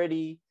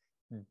clarity,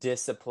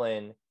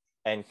 discipline,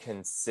 and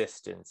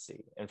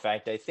consistency. In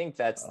fact, I think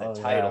that's the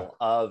title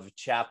of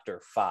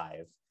chapter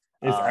 5.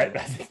 I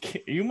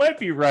think you might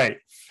be right.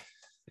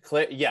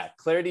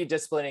 Clarity,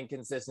 discipline, and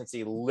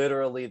consistency,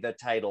 literally the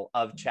title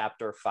of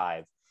chapter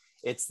 5.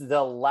 It's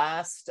the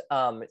last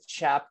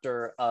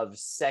chapter of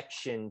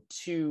section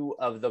 2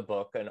 of the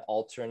book, An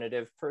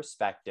Alternative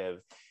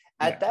Perspective.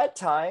 At that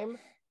time,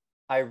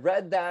 I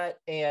read that,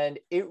 and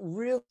it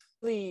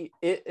really,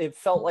 it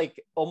felt like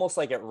almost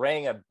like it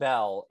rang a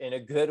bell in a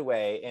good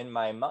way in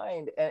my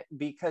mind,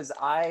 because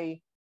I've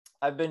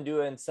been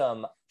doing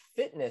some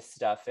fitness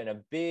stuff, and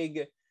a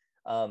big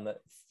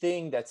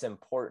thing that's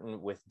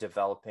important with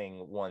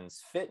developing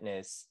one's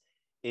fitness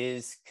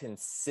is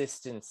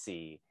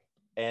consistency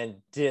and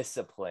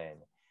discipline.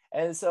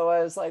 And so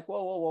I was like,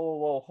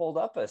 whoa, hold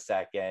up a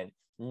second.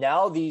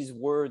 Now these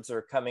words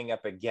are coming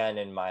up again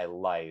in my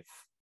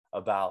life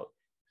about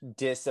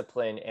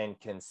discipline and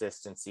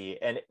consistency.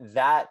 And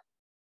that,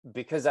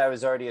 because I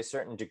was already a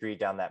certain degree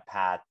down that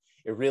path,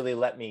 it really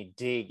let me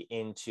dig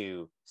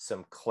into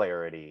some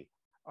clarity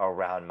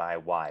around my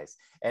whys.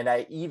 And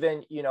I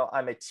even,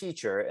 I'm a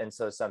teacher. And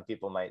so some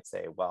people might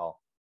say, well,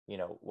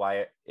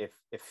 why, if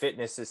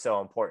fitness is so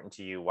important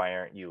to you, why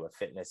aren't you a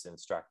fitness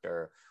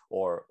instructor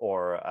or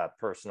a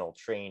personal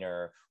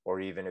trainer or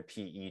even a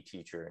PE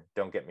teacher?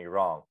 Don't get me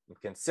wrong, I'm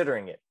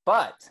considering it.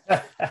 But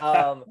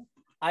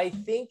I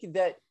think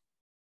that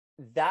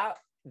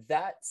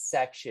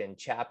section,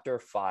 chapter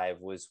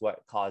 5, was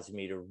what caused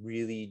me to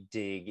really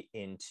dig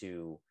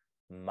into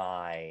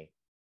my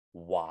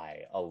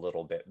why a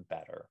little bit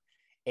better,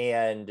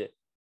 and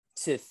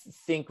to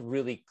think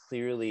really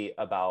clearly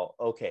about,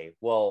 okay,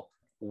 well,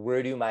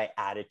 where do my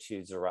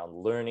attitudes around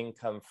learning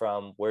come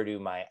from? Where do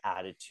my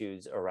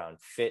attitudes around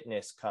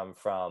fitness come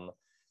from?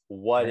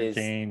 What's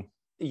the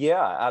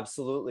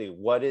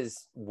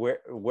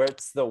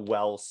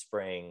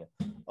wellspring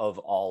of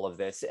all of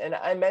this? And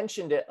I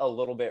mentioned it a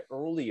little bit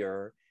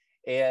earlier,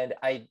 and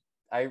I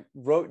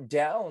wrote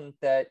down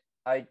that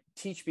I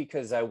teach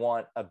because I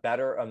want a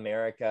better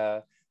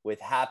America with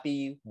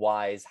happy,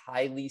 wise,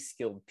 highly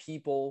skilled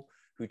people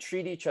who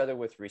treat each other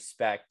with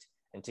respect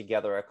and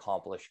together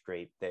accomplish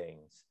great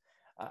things.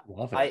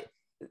 Love it.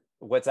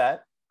 What's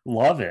that?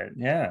 Love it.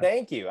 Yeah.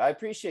 Thank you. I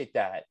appreciate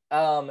that.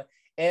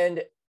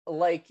 And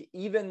like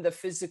even the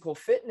physical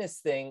fitness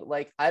thing,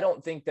 like I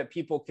don't think that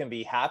people can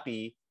be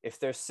happy if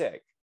they're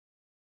sick,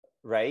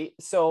 right?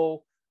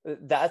 So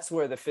that's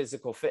where the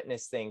physical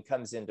fitness thing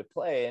comes into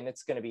play. And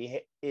it's going to be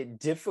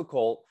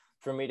difficult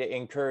for me to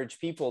encourage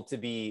people to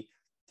be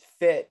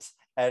fit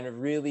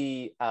and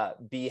really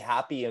be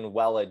happy and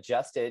well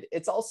adjusted.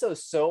 It's also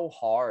so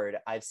hard.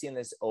 I've seen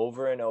this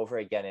over and over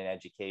again in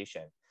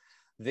education.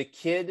 The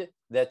kid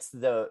that's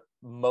the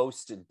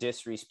most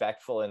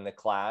disrespectful in the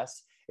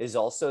class is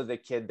also the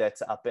kid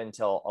that's up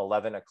until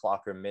 11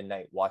 o'clock or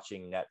midnight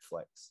watching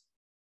Netflix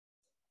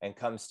and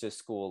comes to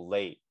school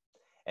late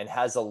and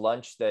has a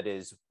lunch that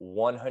is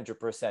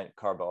 100%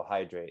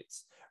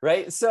 carbohydrates,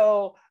 right?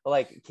 So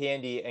like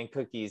candy and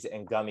cookies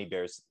and gummy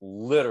bears,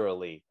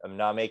 literally, I'm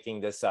not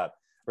making this up,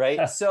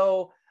 right?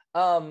 So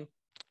all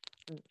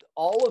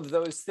of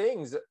those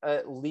things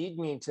lead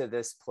me to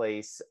this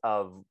place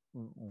of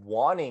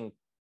wanting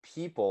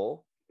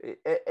people.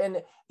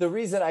 And the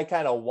reason I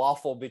kind of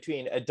waffle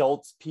between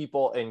adults,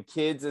 people, and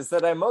kids is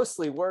that I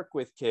mostly work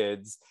with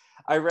kids.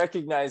 I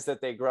recognize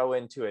that they grow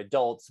into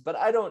adults, but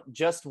I don't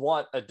just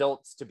want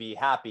adults to be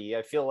happy.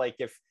 I feel like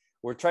if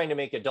we're trying to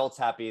make adults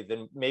happy,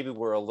 then maybe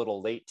we're a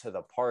little late to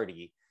the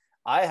party.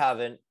 I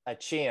haven't a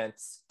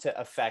chance to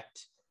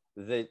affect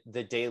the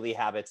daily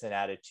habits and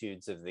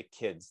attitudes of the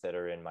kids that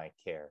are in my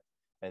care.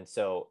 And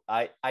so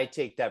I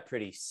take that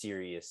pretty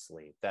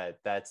seriously. That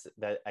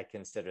I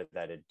consider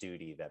that a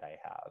duty that I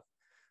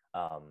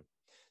have.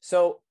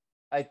 So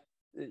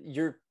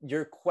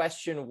your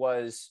question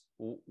was,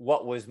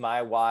 what was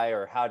my why,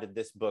 or how did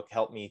this book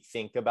help me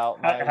think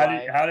about my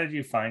why? How did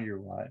you find your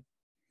why?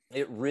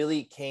 It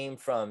really came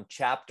from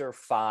chapter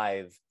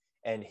 5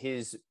 and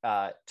his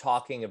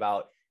talking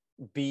about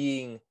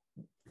being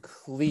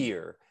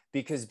clear,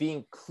 because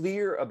being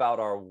clear about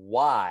our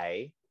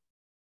why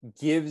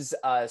gives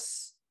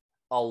us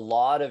a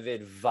lot of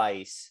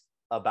advice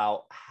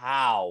about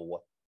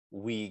how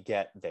we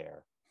get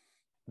there.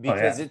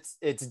 Because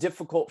it's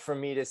difficult for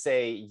me to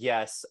say,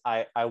 yes,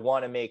 I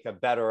want to make a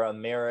better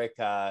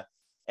America,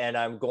 and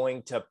I'm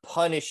going to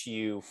punish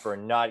you for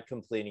not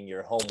completing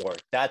your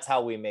homework. That's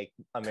how we make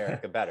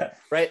America better,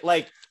 right?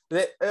 Like,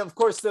 of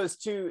course, those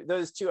two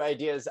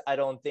ideas I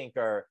don't think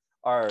are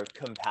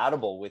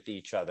compatible with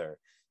each other.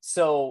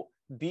 So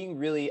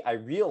I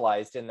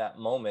realized in that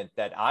moment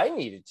that I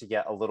needed to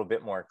get a little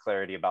bit more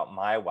clarity about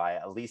my why,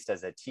 at least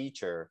as a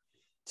teacher,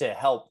 to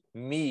help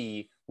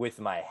me with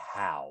my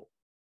how.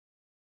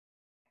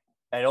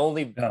 And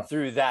only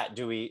through that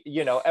do we,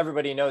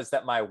 everybody knows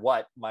that my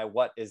what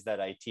is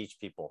that I teach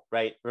people,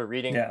 right? We're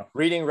reading,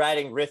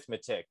 writing,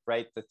 arithmetic,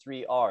 right? The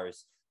 3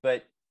 R's,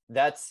 but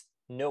that's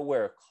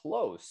nowhere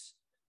close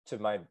to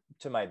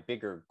my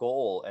bigger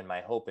goal and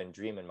my hope and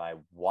dream and my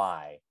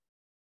why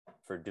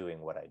for doing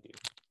what I do.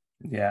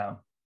 Yeah.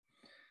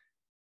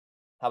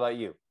 How about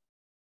you?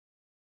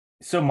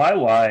 So my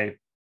why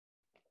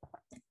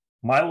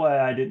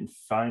I didn't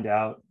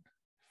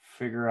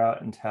figure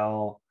out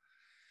until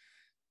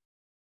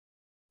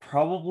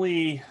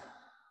probably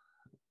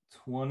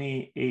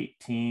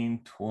 2018,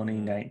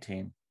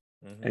 2019.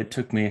 Mm-hmm. It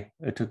took me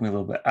a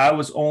little bit. I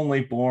was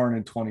only born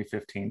in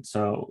 2015,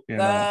 so it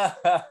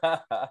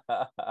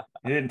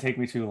didn't take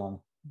me too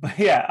long. But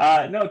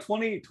yeah, no,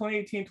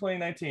 2018,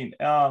 2019.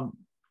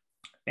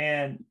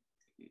 And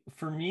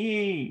for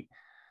me,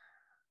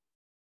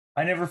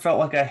 I never felt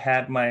like I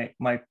had my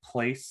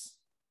place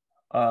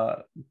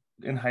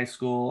in high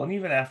school, and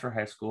even after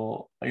high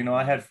school.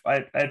 I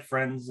had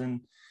friends,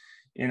 and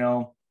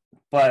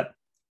but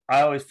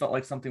I always felt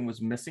like something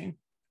was missing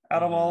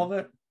out of all of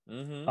it.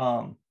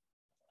 Mm-hmm.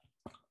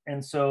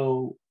 And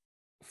so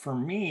for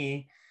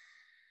me,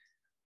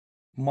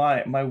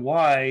 my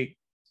why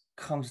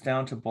comes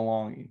down to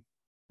belonging,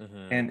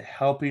 and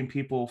helping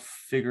people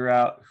figure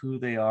out who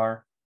they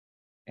are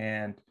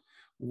and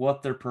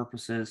what their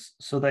purpose is,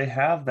 so they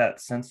have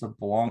that sense of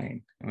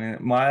belonging. I mean,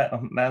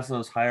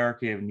 Maslow's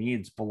hierarchy of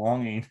needs,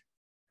 belonging.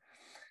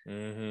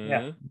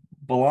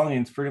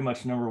 Belonging is pretty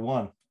much number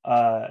one.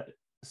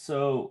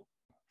 So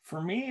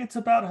for me, it's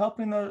about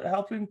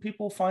helping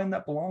people find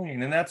that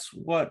belonging, and that's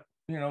what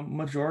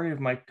majority of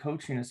my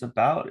coaching is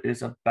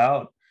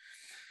about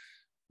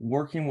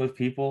working with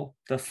people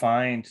to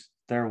find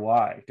their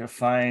why, to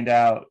find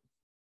out,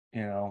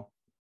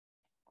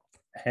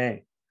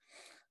 hey,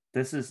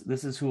 this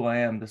is who I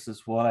am, this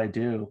is what I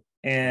do.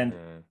 And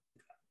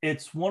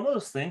it's one of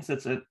those things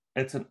that's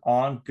it's an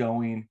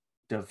ongoing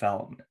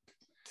development.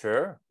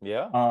 Sure.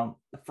 Yeah.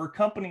 For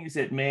companies,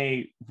 it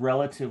may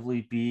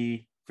relatively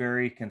be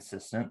very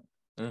consistent.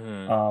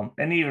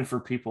 And even for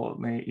people, it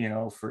may,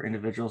 for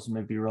individuals, it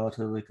may be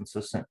relatively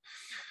consistent.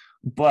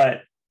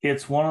 But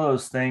it's one of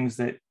those things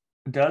that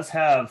does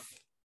have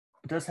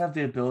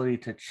the ability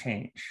to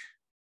change.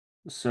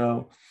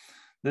 So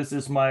this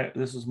is my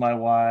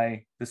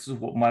why. This is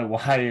what my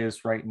why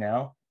is right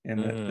now in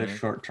the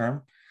short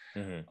term.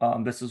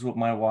 This is what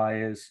my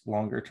why is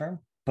longer term.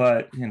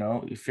 But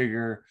you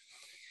figure,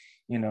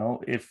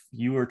 if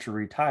you were to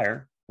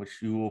retire,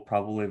 which you will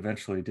probably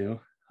eventually do,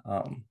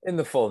 in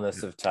the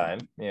fullness of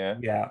time.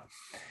 Yeah.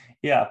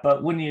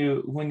 But when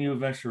you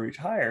eventually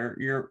retire,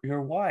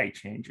 your why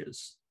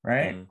changes,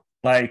 right?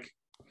 Like,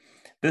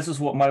 this is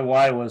what my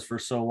why was for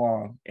so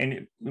long,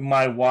 and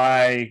my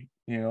why,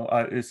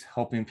 is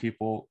helping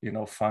people,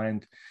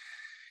 find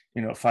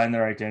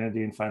their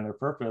identity and find their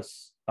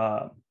purpose.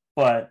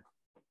 But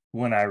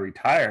when I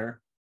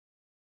retire,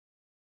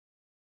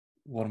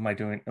 what am I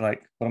doing?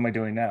 Like, what am I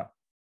doing now?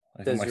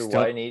 Like,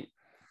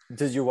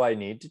 does your why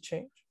need to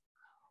change?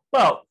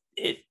 Well,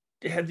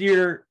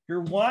 your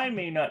why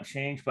may not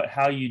change, but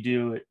how you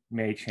do it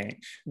may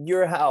change.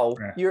 Your how,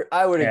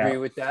 I would agree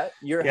with that.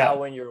 Your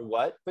how and your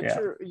what, but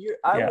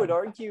I would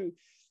argue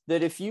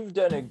that if you've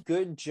done a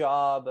good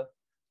job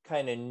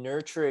kind of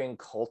nurturing,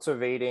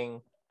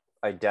 cultivating,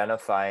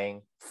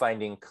 identifying,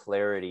 finding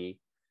clarity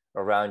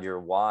around your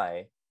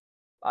why,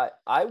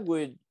 I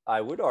would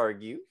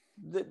argue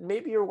that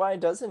maybe your why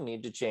doesn't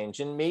need to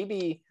change, and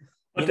maybe.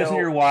 But doesn't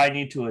your why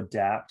need to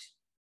adapt?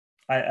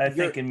 I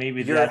think, and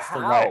maybe that's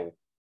the right.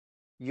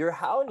 Your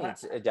how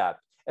needs to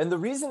adapt. And the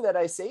reason that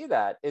I say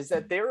that is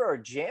that there are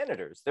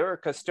janitors, there are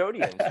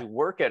custodians who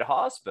work at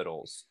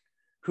hospitals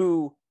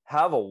who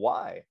have a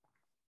why.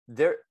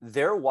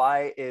 Their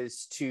why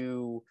is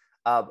to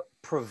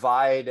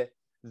provide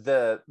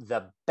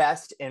the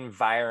best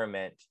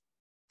environment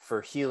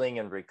for healing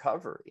and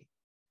recovery.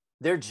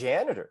 They're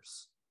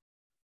janitors,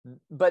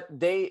 but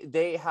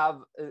they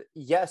have,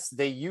 yes,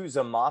 they use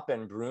a mop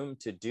and broom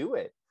to do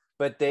it,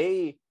 but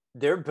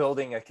they're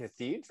building a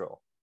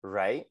cathedral,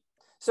 right?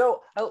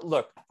 So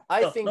look,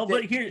 I think no, that,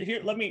 but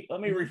here, let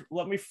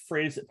me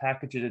phrase it,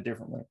 package it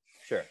differently.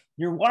 sure,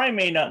 Your why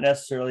may not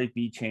necessarily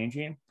be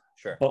changing,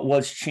 sure, but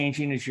what's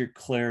changing is your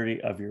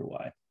clarity of your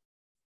why.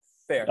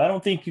 fair. I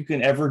don't think you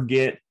can ever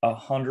get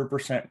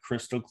 100%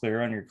 crystal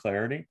clear on your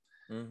clarity,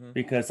 Mm-hmm.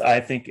 because Fair. I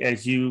think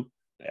as you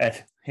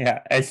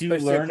Crystal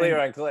learn, clear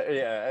and clear.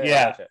 Yeah, I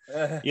yeah,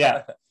 gotcha.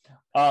 yeah.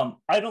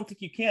 I don't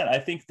think you can. I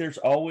think there's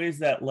always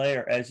that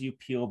layer as you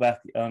peel back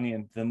the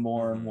onion, the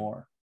more and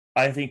more.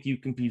 I think you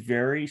can be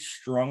very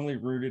strongly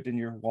rooted in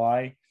your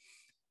why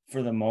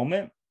for the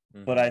moment,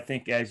 but I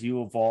think as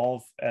you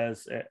evolve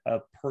as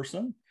a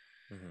person,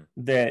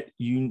 that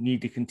you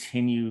need to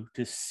continue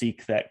to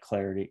seek that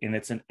clarity, and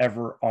it's an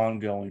ever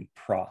ongoing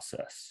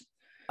process.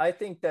 I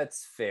think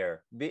that's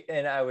fair.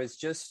 And I was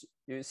just,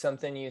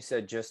 something you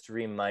said just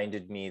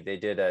reminded me, they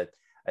did a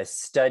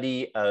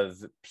study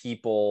of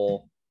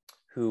people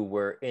who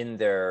were in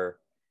their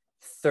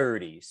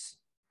 30s,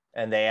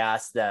 and they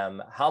asked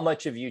them, how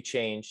much have you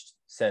changed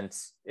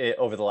since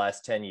over the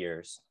last 10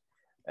 years?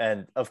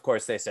 And of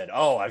course they said,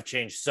 oh, I've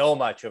changed so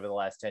much over the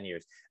last 10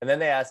 years. And then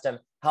they asked them,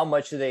 how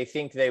much do they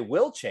think they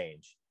will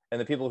change? And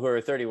the people who are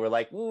 30 were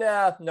like,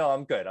 nah, no,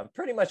 I'm good. I'm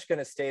pretty much going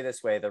to stay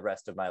this way the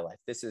rest of my life.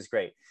 This is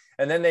great.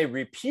 And then they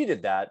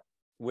repeated that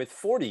with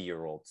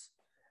 40-year-olds.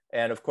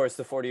 And of course,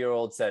 the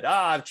 40-year-old said,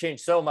 I've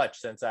changed so much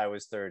since I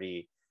was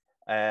 30.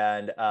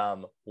 And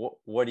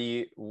what do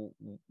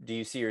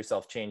you see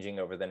yourself changing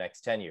over the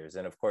next 10 years?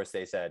 And of course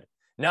they said,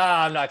 no,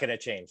 I'm not going to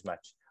change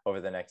much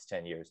over the next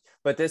 10 years.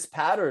 But this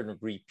pattern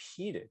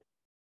repeated.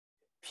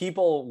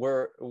 People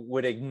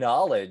would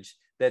acknowledge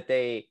that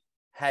they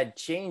had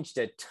changed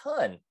a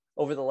ton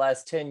over the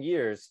last 10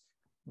 years,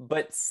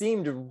 but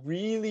seemed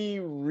really,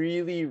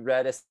 really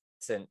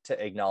reticent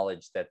to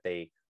acknowledge that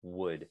they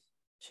would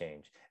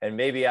change. And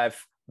maybe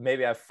I've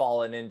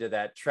fallen into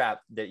that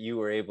trap that you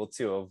were able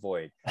to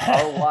avoid.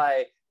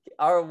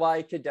 Our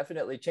why could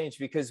definitely change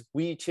because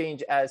we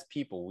change as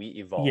people, we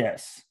evolve.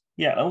 Yes.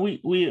 Yeah.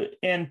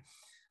 And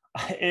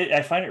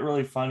I find it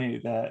really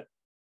funny that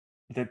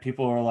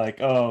people are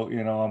like, oh,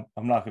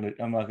 I'm not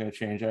gonna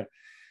change it.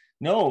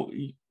 No,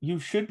 you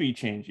should be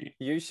changing.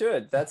 You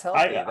should. That's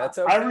healthy. That's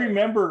okay. I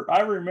remember,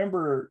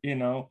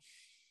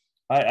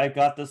 I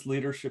got this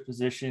leadership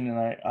position, and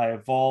I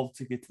evolved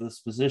to get to this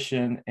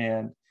position,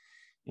 and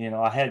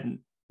I hadn't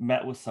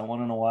met with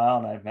someone in a while,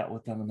 and I met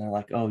with them, and they're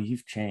like, oh,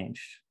 you've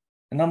changed.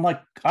 And I'm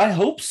like, I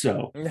hope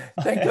so.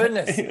 Thank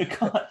goodness.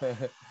 God,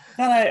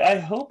 I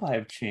hope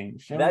I've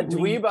changed. That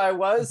dweeb I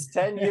was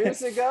 10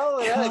 years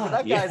ago,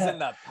 that guy's in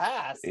the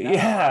past now.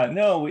 Yeah,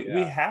 no,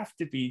 we have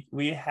to be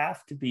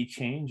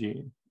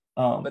changing.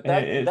 But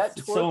that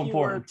twerk so you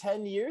were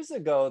 10 years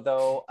ago,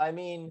 though, I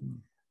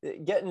mean,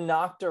 getting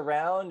knocked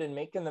around and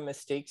making the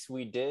mistakes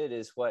we did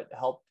is what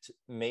helped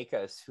make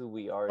us who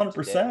we are 100%.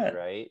 today,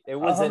 right? It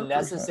was 100%. a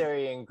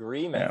necessary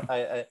ingredient,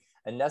 a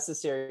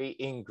necessary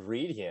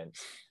ingredient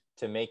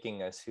to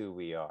making us who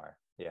we are.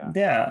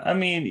 Yeah. I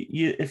mean,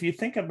 if you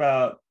think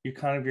about your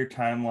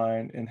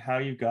timeline and how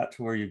you got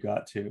to where you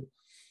got to,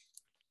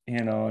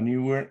 and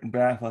you went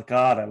back like,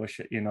 God, I wish,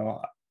 I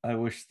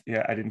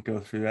didn't go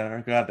through that.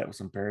 Or God, that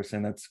was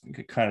embarrassing. That's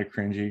kind of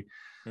cringy.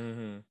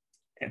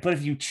 But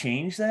if you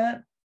change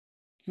that,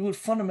 you would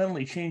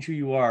fundamentally change who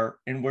you are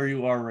and where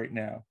you are right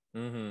now.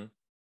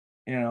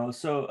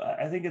 So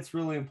I think it's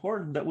really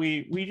important that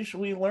we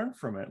learn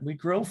from it, we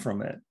grow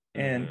from it,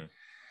 and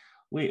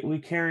we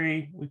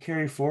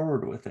carry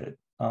forward with it.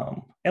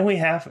 And we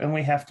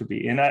have to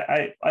be. And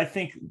I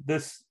think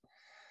this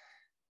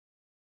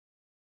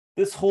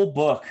whole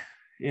book,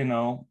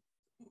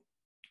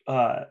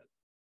 I've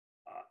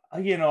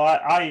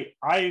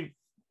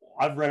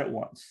read it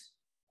once,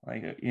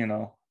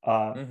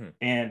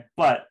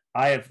 but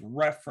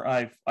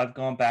I've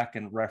gone back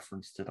and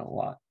referenced it a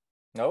lot.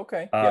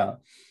 Okay.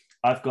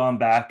 I've gone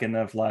back and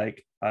I'm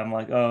like,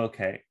 oh,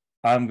 okay,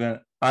 I'm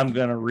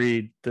gonna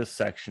read this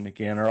section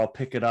again, or I'll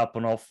pick it up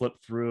and I'll flip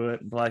through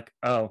it and be like,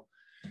 oh,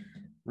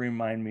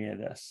 remind me of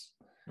this.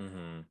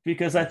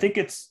 Because I think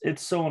it's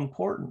so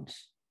important.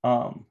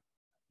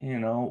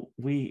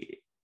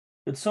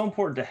 It's so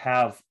important to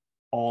have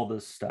all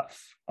this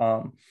stuff.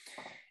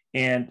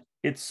 And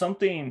it's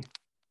something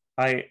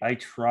I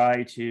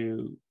try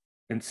to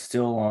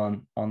instill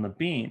on the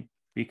bean,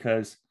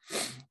 because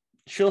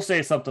she'll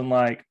say something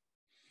like,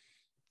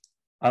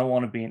 I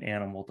want to be an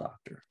animal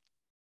doctor.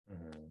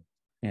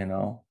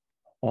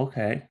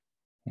 Okay,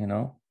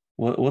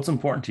 what's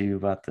important to you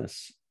about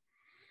this?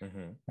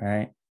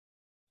 Right?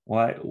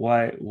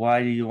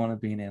 Why do you want to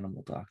be an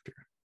animal doctor?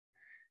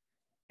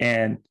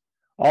 And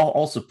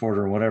I'll support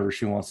her whatever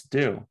she wants to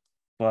do,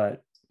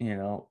 but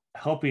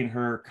helping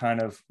her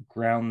kind of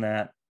ground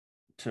that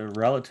to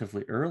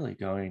relatively early,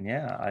 going,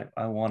 I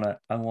want to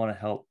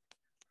help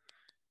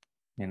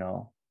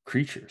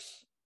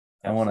creatures.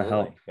 Absolutely. I want to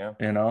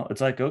help.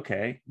 It's like,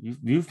 okay,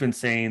 you've been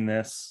saying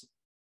this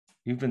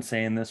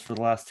for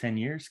the last 10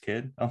 years,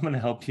 kid. I'm going to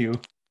help you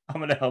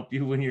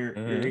when you're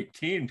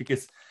 18,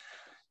 because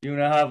you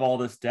now have all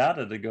this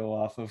data to go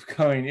off of,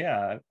 going,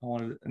 I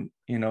want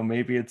to,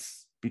 maybe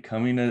it's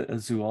becoming a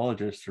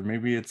zoologist, or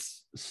maybe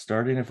it's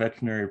starting a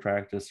veterinary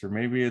practice, or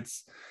maybe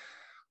it's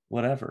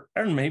whatever,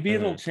 and maybe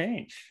it'll Mhm.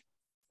 change,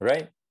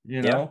 Right.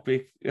 you Yeah. know,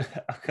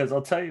 because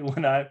I'll tell you,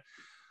 when I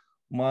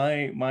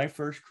my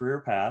first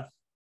career path,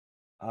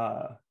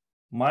 uh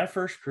my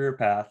first career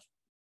path,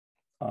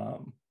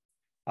 um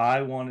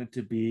I wanted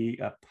to be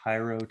a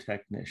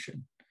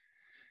pyrotechnician.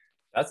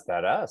 That's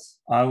badass.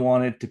 I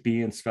wanted to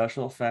be in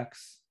special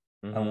effects.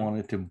 I Hmm.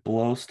 wanted to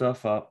blow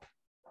stuff up,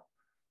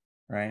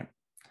 right?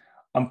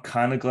 I'm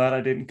kind of glad I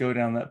didn't go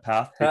down that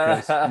path,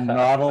 because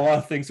not a lot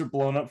of things are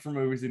blown up for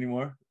movies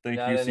anymore. Thank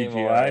Not you,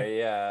 anymore. CGI.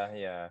 Yeah.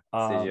 Yeah.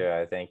 Um,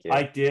 CGI. Thank you.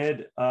 I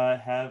did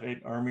have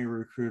an army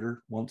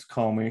recruiter once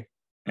call me,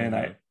 and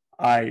Hmm.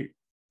 I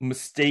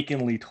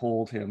mistakenly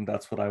told him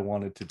that's what I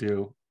wanted to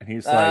do, and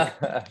he's like,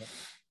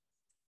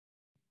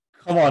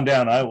 "Come on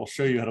down, I will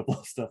show you how to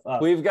blow stuff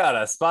up." We've got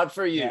a spot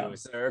for Yeah, you,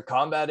 sir.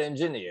 Combat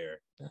engineer.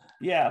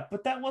 yeah,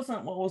 but that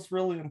wasn't what was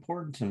really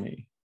important to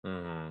me.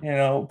 Hmm. You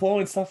know,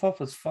 blowing stuff up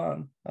is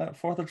fun.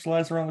 Fourth of July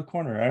is around the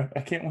corner.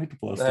 I can't wait to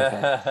blow stuff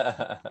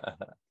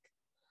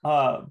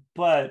up.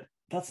 But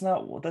that's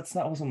not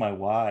wasn't my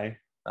why.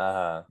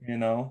 Uh-huh. You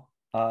know,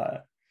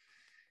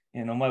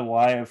 my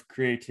why of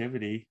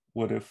creativity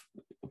would have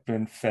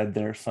been fed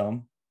there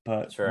some,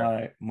 but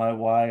Sure. my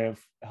why of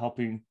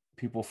helping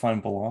people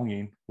find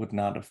belonging would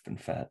not have been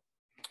fed.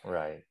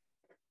 Right.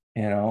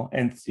 And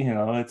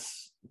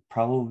it's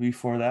probably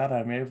before that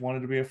I may have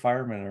wanted to be a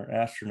fireman or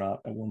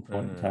astronaut at one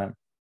point in Hmm. time.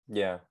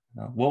 Yeah.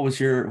 What was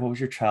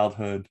your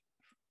childhood?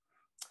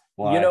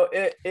 You Why? know,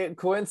 it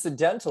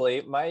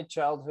coincidentally, my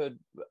childhood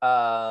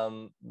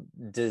um,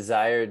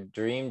 desired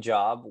dream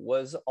job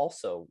was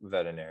also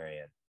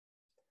veterinarian.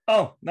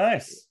 Oh,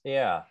 nice.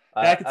 Yeah.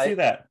 Yeah, I could see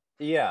that.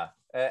 Yeah.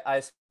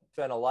 I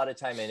spent a lot of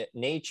time in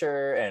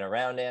nature and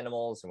around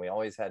animals, and we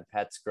always had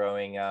pets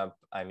growing up.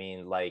 I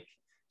mean, like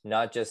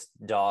not just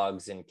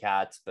dogs and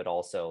cats, but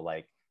also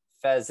like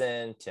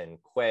pheasant and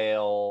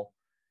quail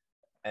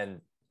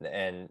and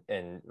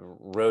and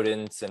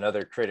rodents and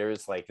other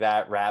critters like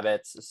that,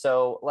 rabbits.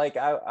 So like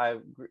I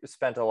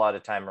spent a lot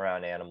of time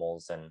around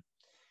animals, and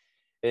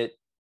it,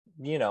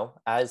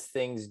 as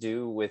things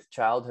do with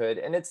childhood.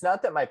 And it's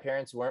not that my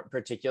parents weren't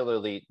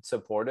particularly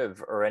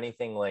supportive or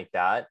anything like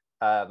that.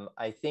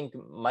 I think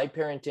my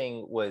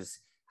parenting was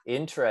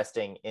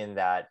interesting in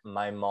that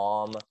my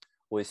mom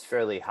was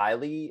fairly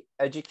highly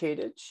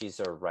educated. She's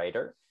a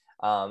writer.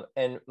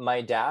 And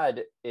my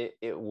dad,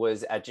 it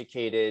was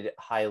educated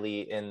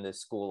highly in the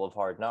School of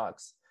Hard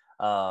Knocks.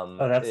 Oh,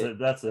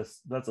 that's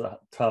a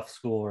tough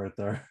school right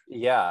there.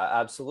 Yeah,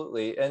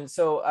 absolutely. And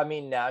so, I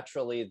mean,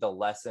 naturally, the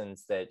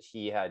lessons that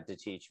he had to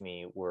teach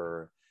me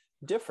were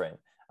different.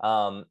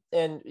 And,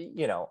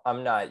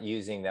 I'm not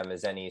using them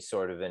as any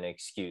sort of an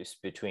excuse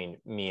between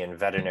me and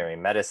veterinary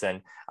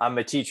medicine. I'm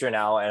a teacher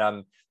now, and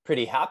I'm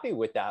pretty happy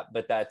with that,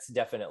 but that's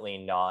definitely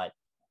not,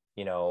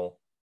 you know,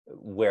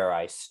 where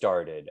I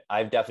started.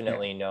 I've Yeah.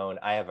 definitely known,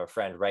 I have a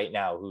friend right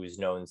now who's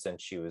known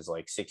since she was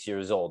like 6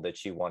 years old that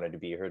she wanted to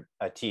be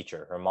a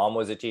teacher. Her mom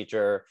was a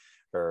teacher.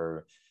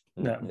 Her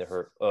No.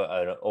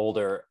 an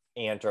older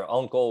aunt or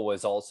uncle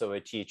was also a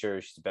teacher.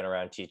 She's been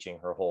around teaching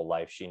her whole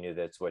life. She knew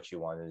that's what she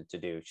wanted to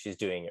do. She's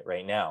doing it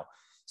right now.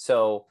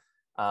 So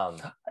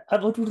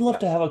Would love yeah.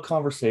 to have a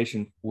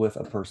conversation with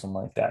a person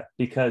like that,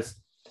 because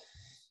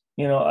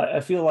I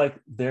feel like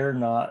they're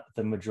not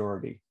the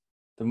majority.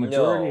 The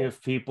majority No.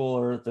 of people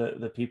are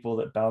the people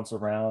that bounce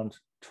around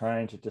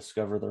trying to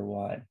discover their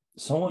why.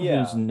 Someone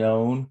who's Yeah.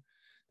 known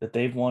that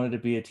they've wanted to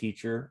be a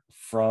teacher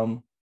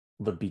from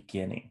the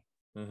beginning,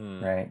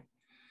 Hmm. right?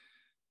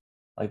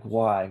 Like,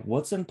 why?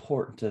 What's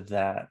important to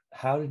that?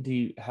 How did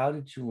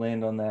you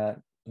land on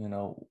that?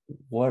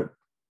 What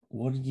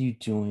what are you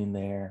doing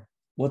there?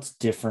 What's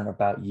different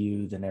about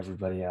you than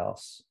everybody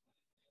else?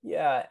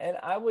 Yeah, and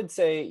I would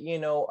say,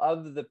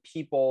 of the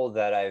people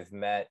that I've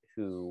met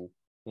who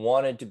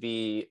wanted to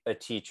be a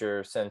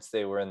teacher since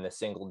they were in the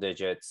single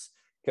digits,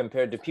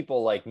 compared to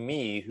people like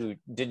me who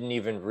didn't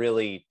even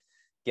really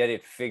get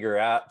it figured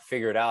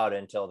out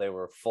until they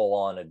were full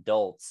on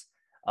adults,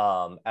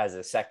 as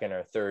a second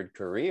or third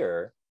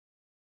career.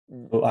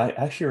 Well, I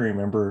actually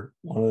remember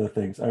one of the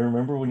things. I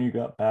remember when you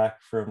got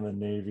back from the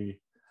Navy,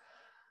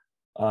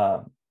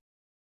 um,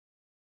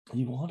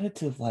 you wanted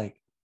to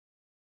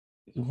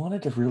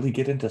really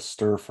get into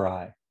stir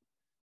fry.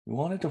 You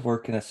wanted to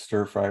work in a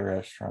stir fry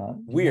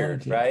restaurant. You wanted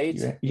Weird, to, right?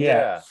 yeah,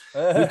 Yeah.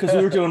 because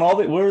we were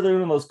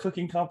doing those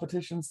cooking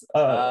competitions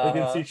against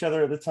Uh-huh. each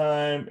other at the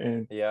time,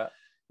 and Yeah.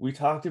 we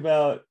talked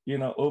about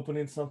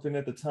opening something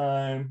at the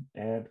time,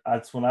 and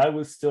that's when I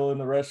was still in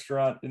the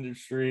restaurant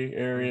industry Hmm.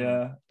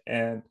 area,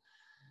 and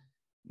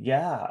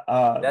yeah,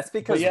 That's but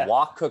because yeah.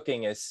 wok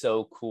cooking is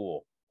so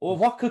cool. Well,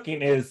 wok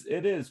cooking is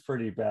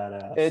pretty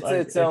badass. It's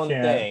its I own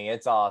can't. thing.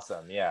 It's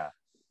awesome. Yeah.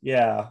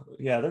 Yeah,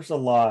 yeah. There's a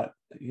lot.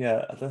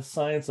 Yeah, the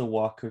science of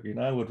wok cooking.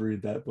 I would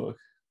read that book.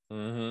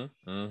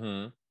 Mm-hmm.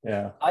 Mm-hmm.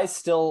 Yeah. I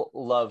still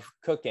love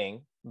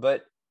cooking,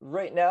 but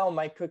right now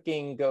my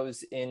cooking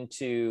goes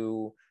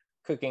into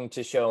cooking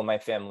to show my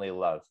family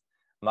love.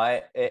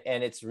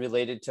 And it's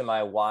related to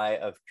my why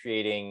of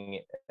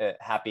creating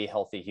happy,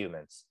 healthy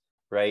humans,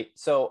 right?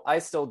 So I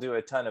still do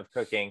a ton of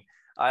cooking.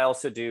 I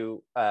also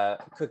do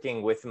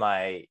cooking with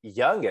my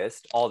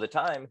youngest all the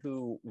time,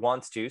 who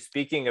wants to.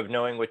 Speaking of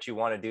knowing what you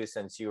want to do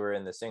since you were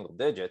in the single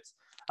digits,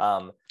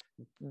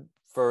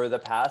 for the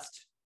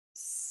past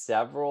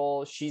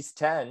she's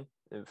 10,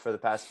 for the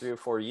past 3 or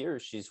 4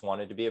 years, she's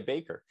wanted to be a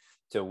baker.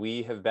 So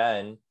we have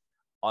been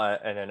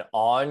in an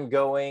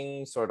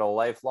ongoing sort of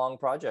lifelong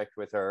project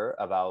with her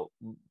about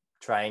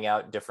trying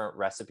out different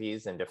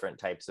recipes and different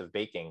types of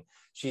baking.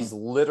 She's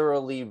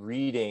literally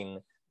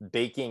reading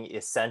Baking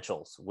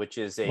Essentials, which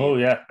is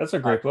that's a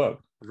great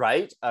book,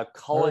 right? A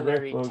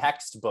culinary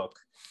textbook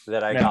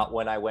that I got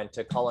when I went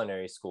to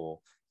culinary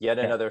school. Yet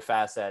another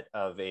facet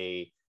of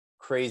a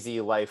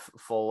crazy life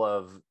full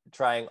of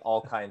trying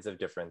all kinds of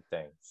different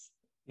things.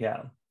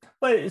 Yeah,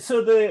 but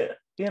so there's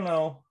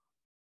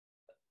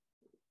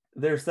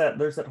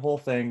that whole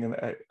thing, and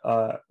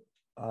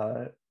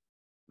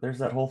there's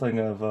that whole thing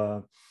of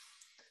I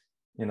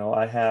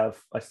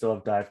still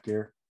have dive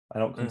gear. I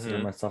don't consider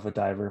myself a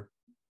diver.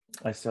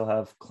 I still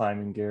have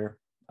climbing gear.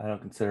 I don't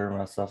consider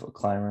myself a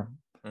climber.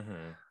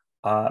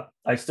 I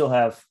still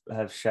have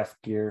chef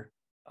gear.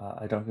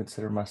 I don't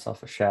consider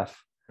myself a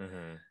chef.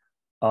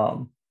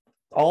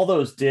 All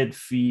those did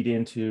feed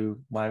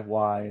into my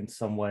why in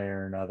some way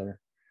or another.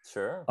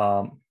 Sure.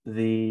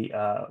 The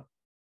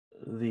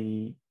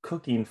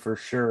cooking for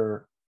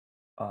sure,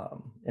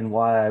 and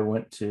why I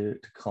went to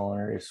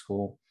culinary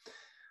school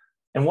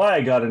and why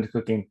I got into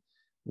cooking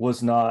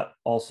was not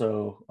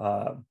also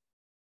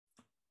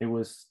it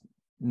was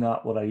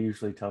not what I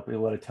usually tell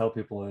people. What I tell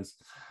people is,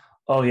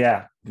 oh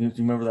yeah, do you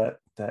remember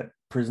that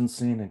prison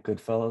scene in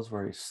Goodfellas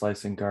where he's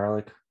slicing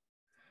garlic?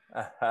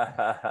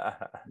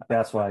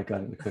 That's why I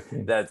got into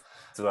cooking. That's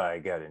why I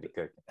got into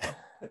cooking.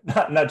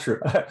 Not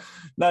true.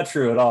 Not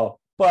true at all.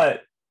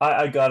 But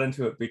I got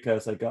into it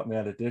because I got me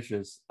out of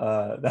dishes.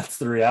 That's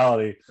the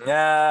reality.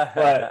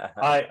 But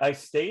I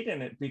stayed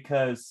in it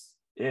because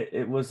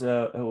it was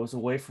a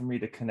way for me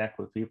to connect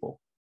with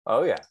people.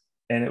 Oh yeah.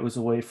 And it was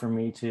a way for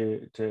me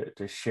to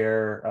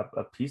share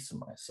a piece of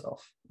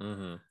myself,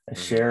 and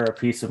share a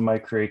piece of my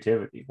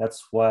creativity.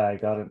 That's why I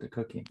got into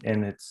cooking.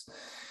 And it's,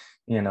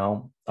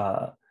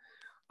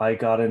 I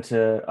got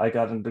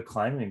into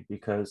climbing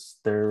because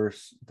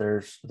there's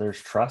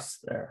trust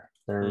there.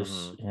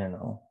 There's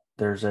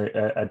there's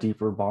a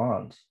deeper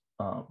bond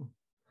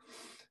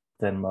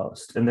than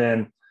most. And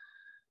then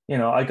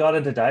I got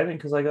into diving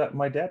because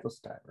my dad was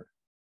a diver,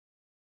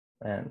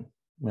 and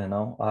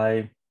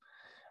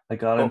I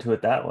got into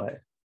it that way.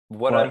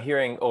 What I'm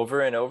hearing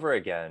over and over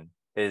again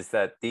is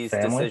that these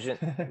decisions,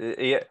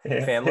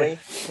 family,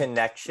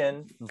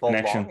 connection,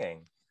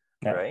 belonging,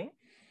 right?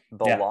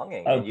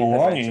 Belonging. And you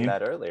had mentioned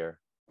that earlier.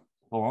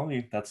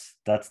 Belonging. That's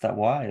that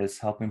why, is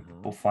helping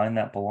people find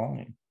that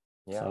belonging.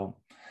 Yeah. So,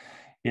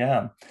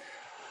 yeah.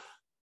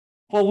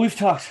 Well, we've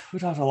talked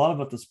a lot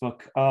about this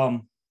book. I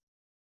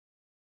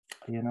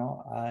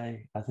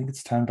think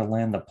it's time to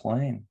land the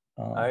plane.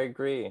 I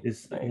agree.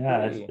 Is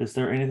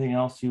there anything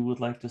else you would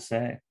like to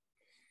say?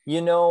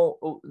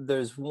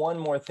 There's one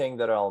more thing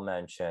that I'll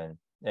mention,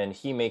 and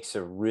he makes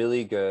a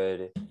really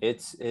good,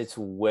 it's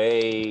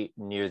way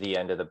near the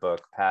end of the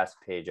book, past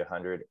page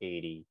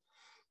 180.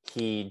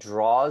 He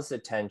draws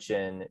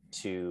attention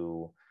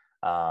to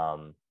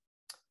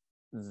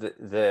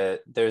they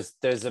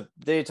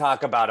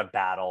talk about a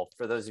battle.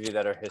 For those of you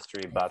that are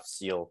history buffs,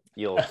 you'll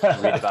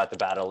read about the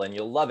battle and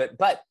you'll love it.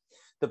 But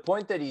the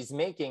point that he's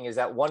making is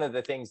that one of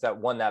the things that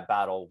won that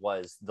battle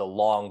was the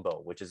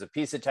longbow, which is a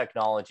piece of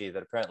technology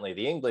that apparently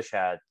the English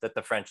had that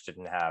the French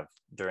didn't have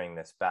during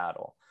this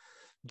battle.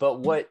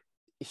 But what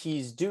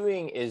he's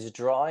doing is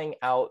drawing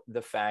out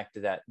the fact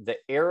that the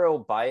arrow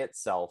by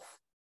itself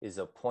is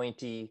a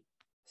pointy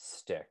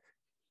stick.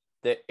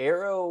 The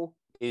arrow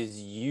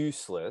is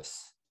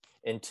useless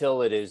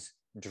until it is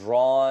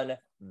drawn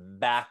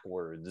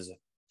backwards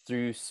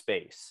through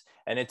space.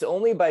 And it's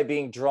only by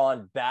being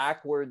drawn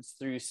backwards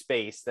through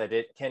space that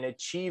it can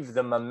achieve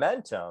the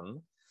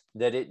momentum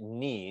that it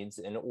needs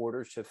in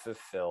order to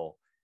fulfill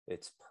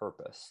its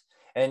purpose.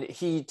 And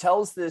he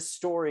tells this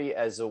story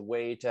as a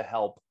way to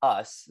help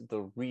us,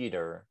 the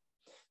reader,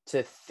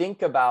 to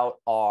think about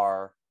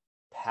our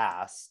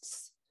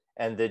pasts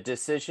and the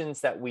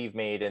decisions that we've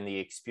made and the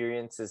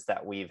experiences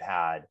that we've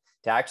had,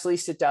 to actually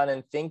sit down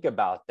and think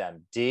about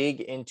them,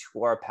 dig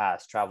into our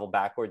past, travel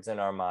backwards in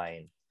our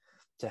mind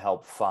to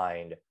help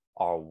find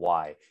our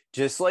why.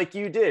 Just like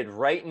you did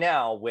right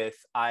now with,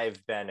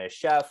 I've been a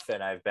chef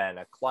and I've been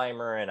a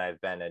climber and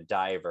I've been a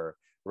diver,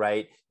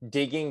 right?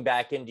 Digging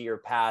back into your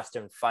past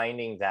and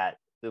finding that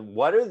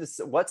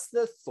what's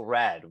the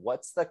thread?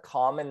 What's the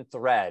common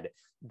thread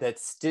that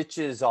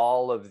stitches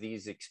all of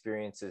these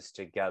experiences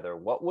together?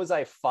 What was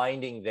I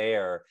finding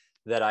there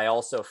that I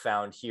also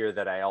found here,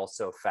 that I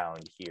also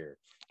found here?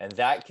 And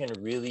that can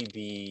really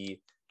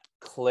be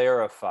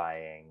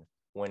clarifying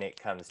when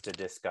it comes to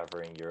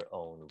discovering your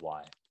own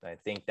why. I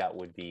think that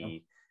would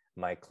be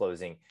my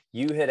closing.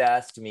 You had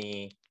asked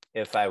me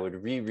if I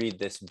would reread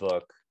this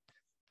book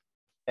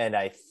and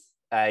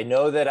I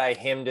know that I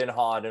hemmed and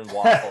hawed and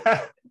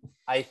waffled.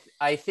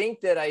 I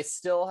think that I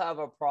still have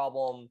a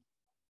problem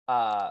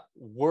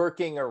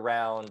working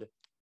around,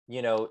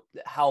 you know,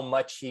 how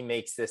much he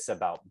makes this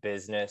about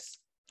business,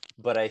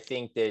 but I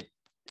think that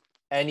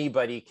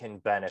anybody can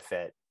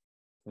benefit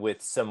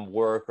with some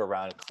work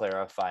around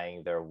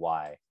clarifying their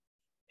why.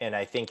 And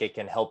I think it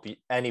can help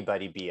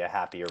anybody be a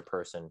happier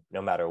person,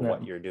 no matter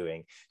what you're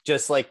doing.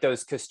 Just like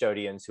those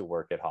custodians who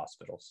work at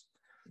hospitals.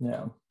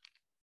 Yeah.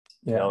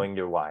 Knowing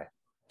your why.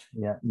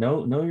 Yeah.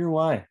 Know your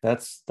why.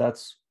 That's,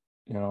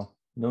 you know,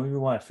 know your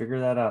why.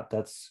 Figure that out.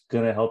 That's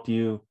going to help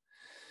you,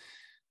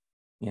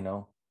 you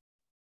know,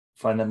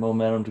 find that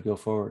momentum to go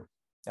forward.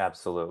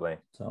 Absolutely.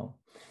 So,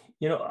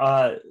 you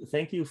know,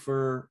 thank you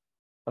for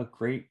a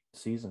great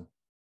season.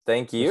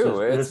 Thank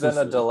you. It's been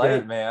a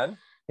delight, man.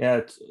 Yeah,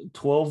 it's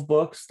 12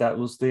 books. That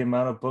was the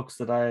amount of books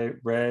that I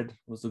read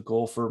was the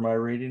goal for my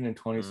reading in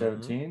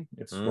 2017.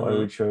 It's why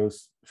we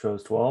chose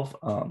 12.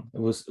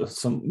 It was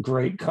some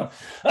great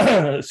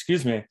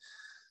excuse me,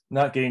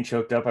 not getting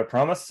choked up, I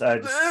promise. I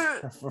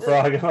just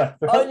frog my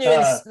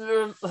onions.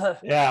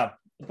 Yeah,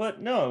 but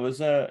no,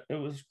 it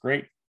was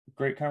great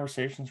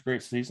conversations,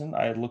 great season.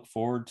 I look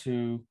forward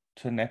to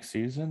next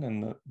season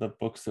and the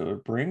books that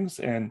it brings.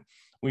 And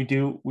we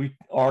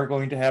are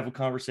going to have a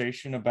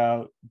conversation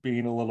about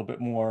being a little bit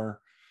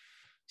more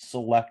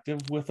selective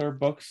with our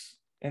books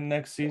in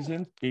next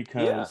season,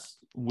 because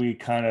we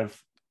kind of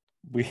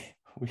we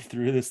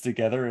threw this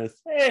together as,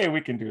 hey,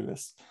 we can do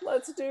this,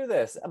 let's do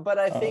this. But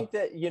I think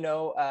that, you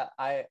know,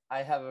 I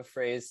have a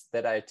phrase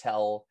that I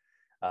tell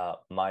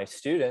my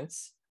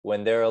students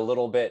when they're a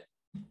little bit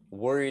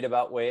worried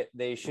about what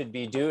they should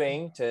be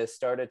doing to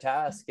start a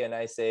task, and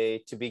I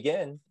say, to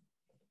begin.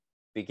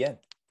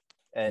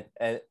 And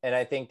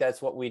I think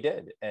that's what we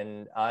did.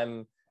 And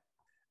I'm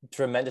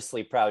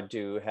tremendously proud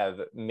to have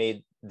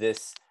made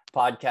this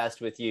podcast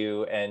with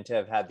you and to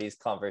have had these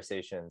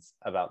conversations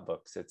about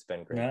books. It's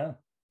been great. Yeah,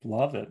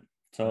 love it.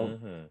 So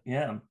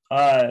yeah,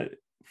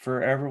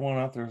 for everyone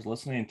out there who's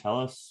listening, tell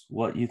us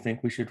what you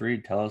think we should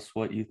read. Tell us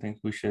what you think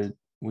we should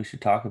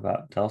talk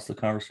about. Tell us the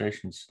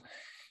conversations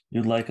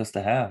you'd like us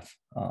to have,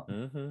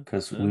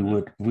 because we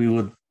would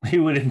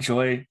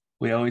enjoy.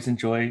 We always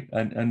enjoy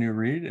a new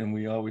read, and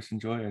we always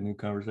enjoy a new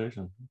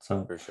conversation.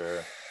 So for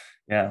sure.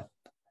 Yeah.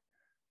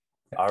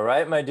 All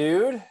right, my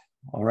dude.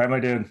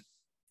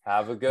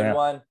 Have a good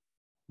one.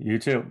 You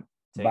too.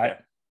 Bye.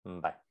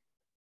 Bye.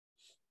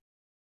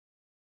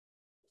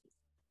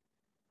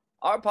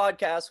 Our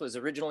podcast was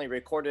originally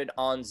recorded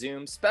on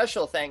Zoom.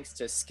 Special thanks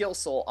to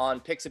Skillsoul on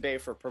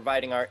Pixabay for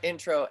providing our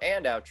intro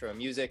and outro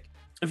music.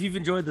 If you've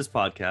enjoyed this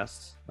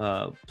podcast,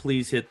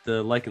 please hit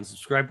the like and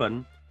subscribe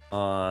button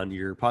on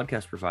your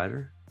podcast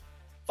provider.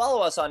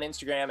 Follow us on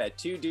Instagram at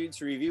 2 Dudes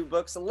Who Review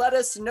Books. Let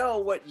us know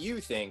what you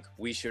think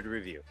we should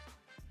review.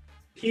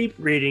 Keep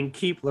reading,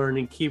 keep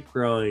learning, keep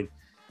growing,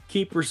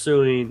 keep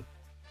pursuing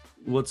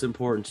what's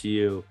important to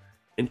you,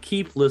 and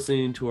keep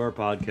listening to our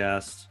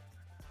podcast.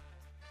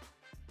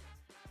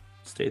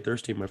 Stay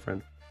thirsty, my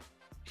friend.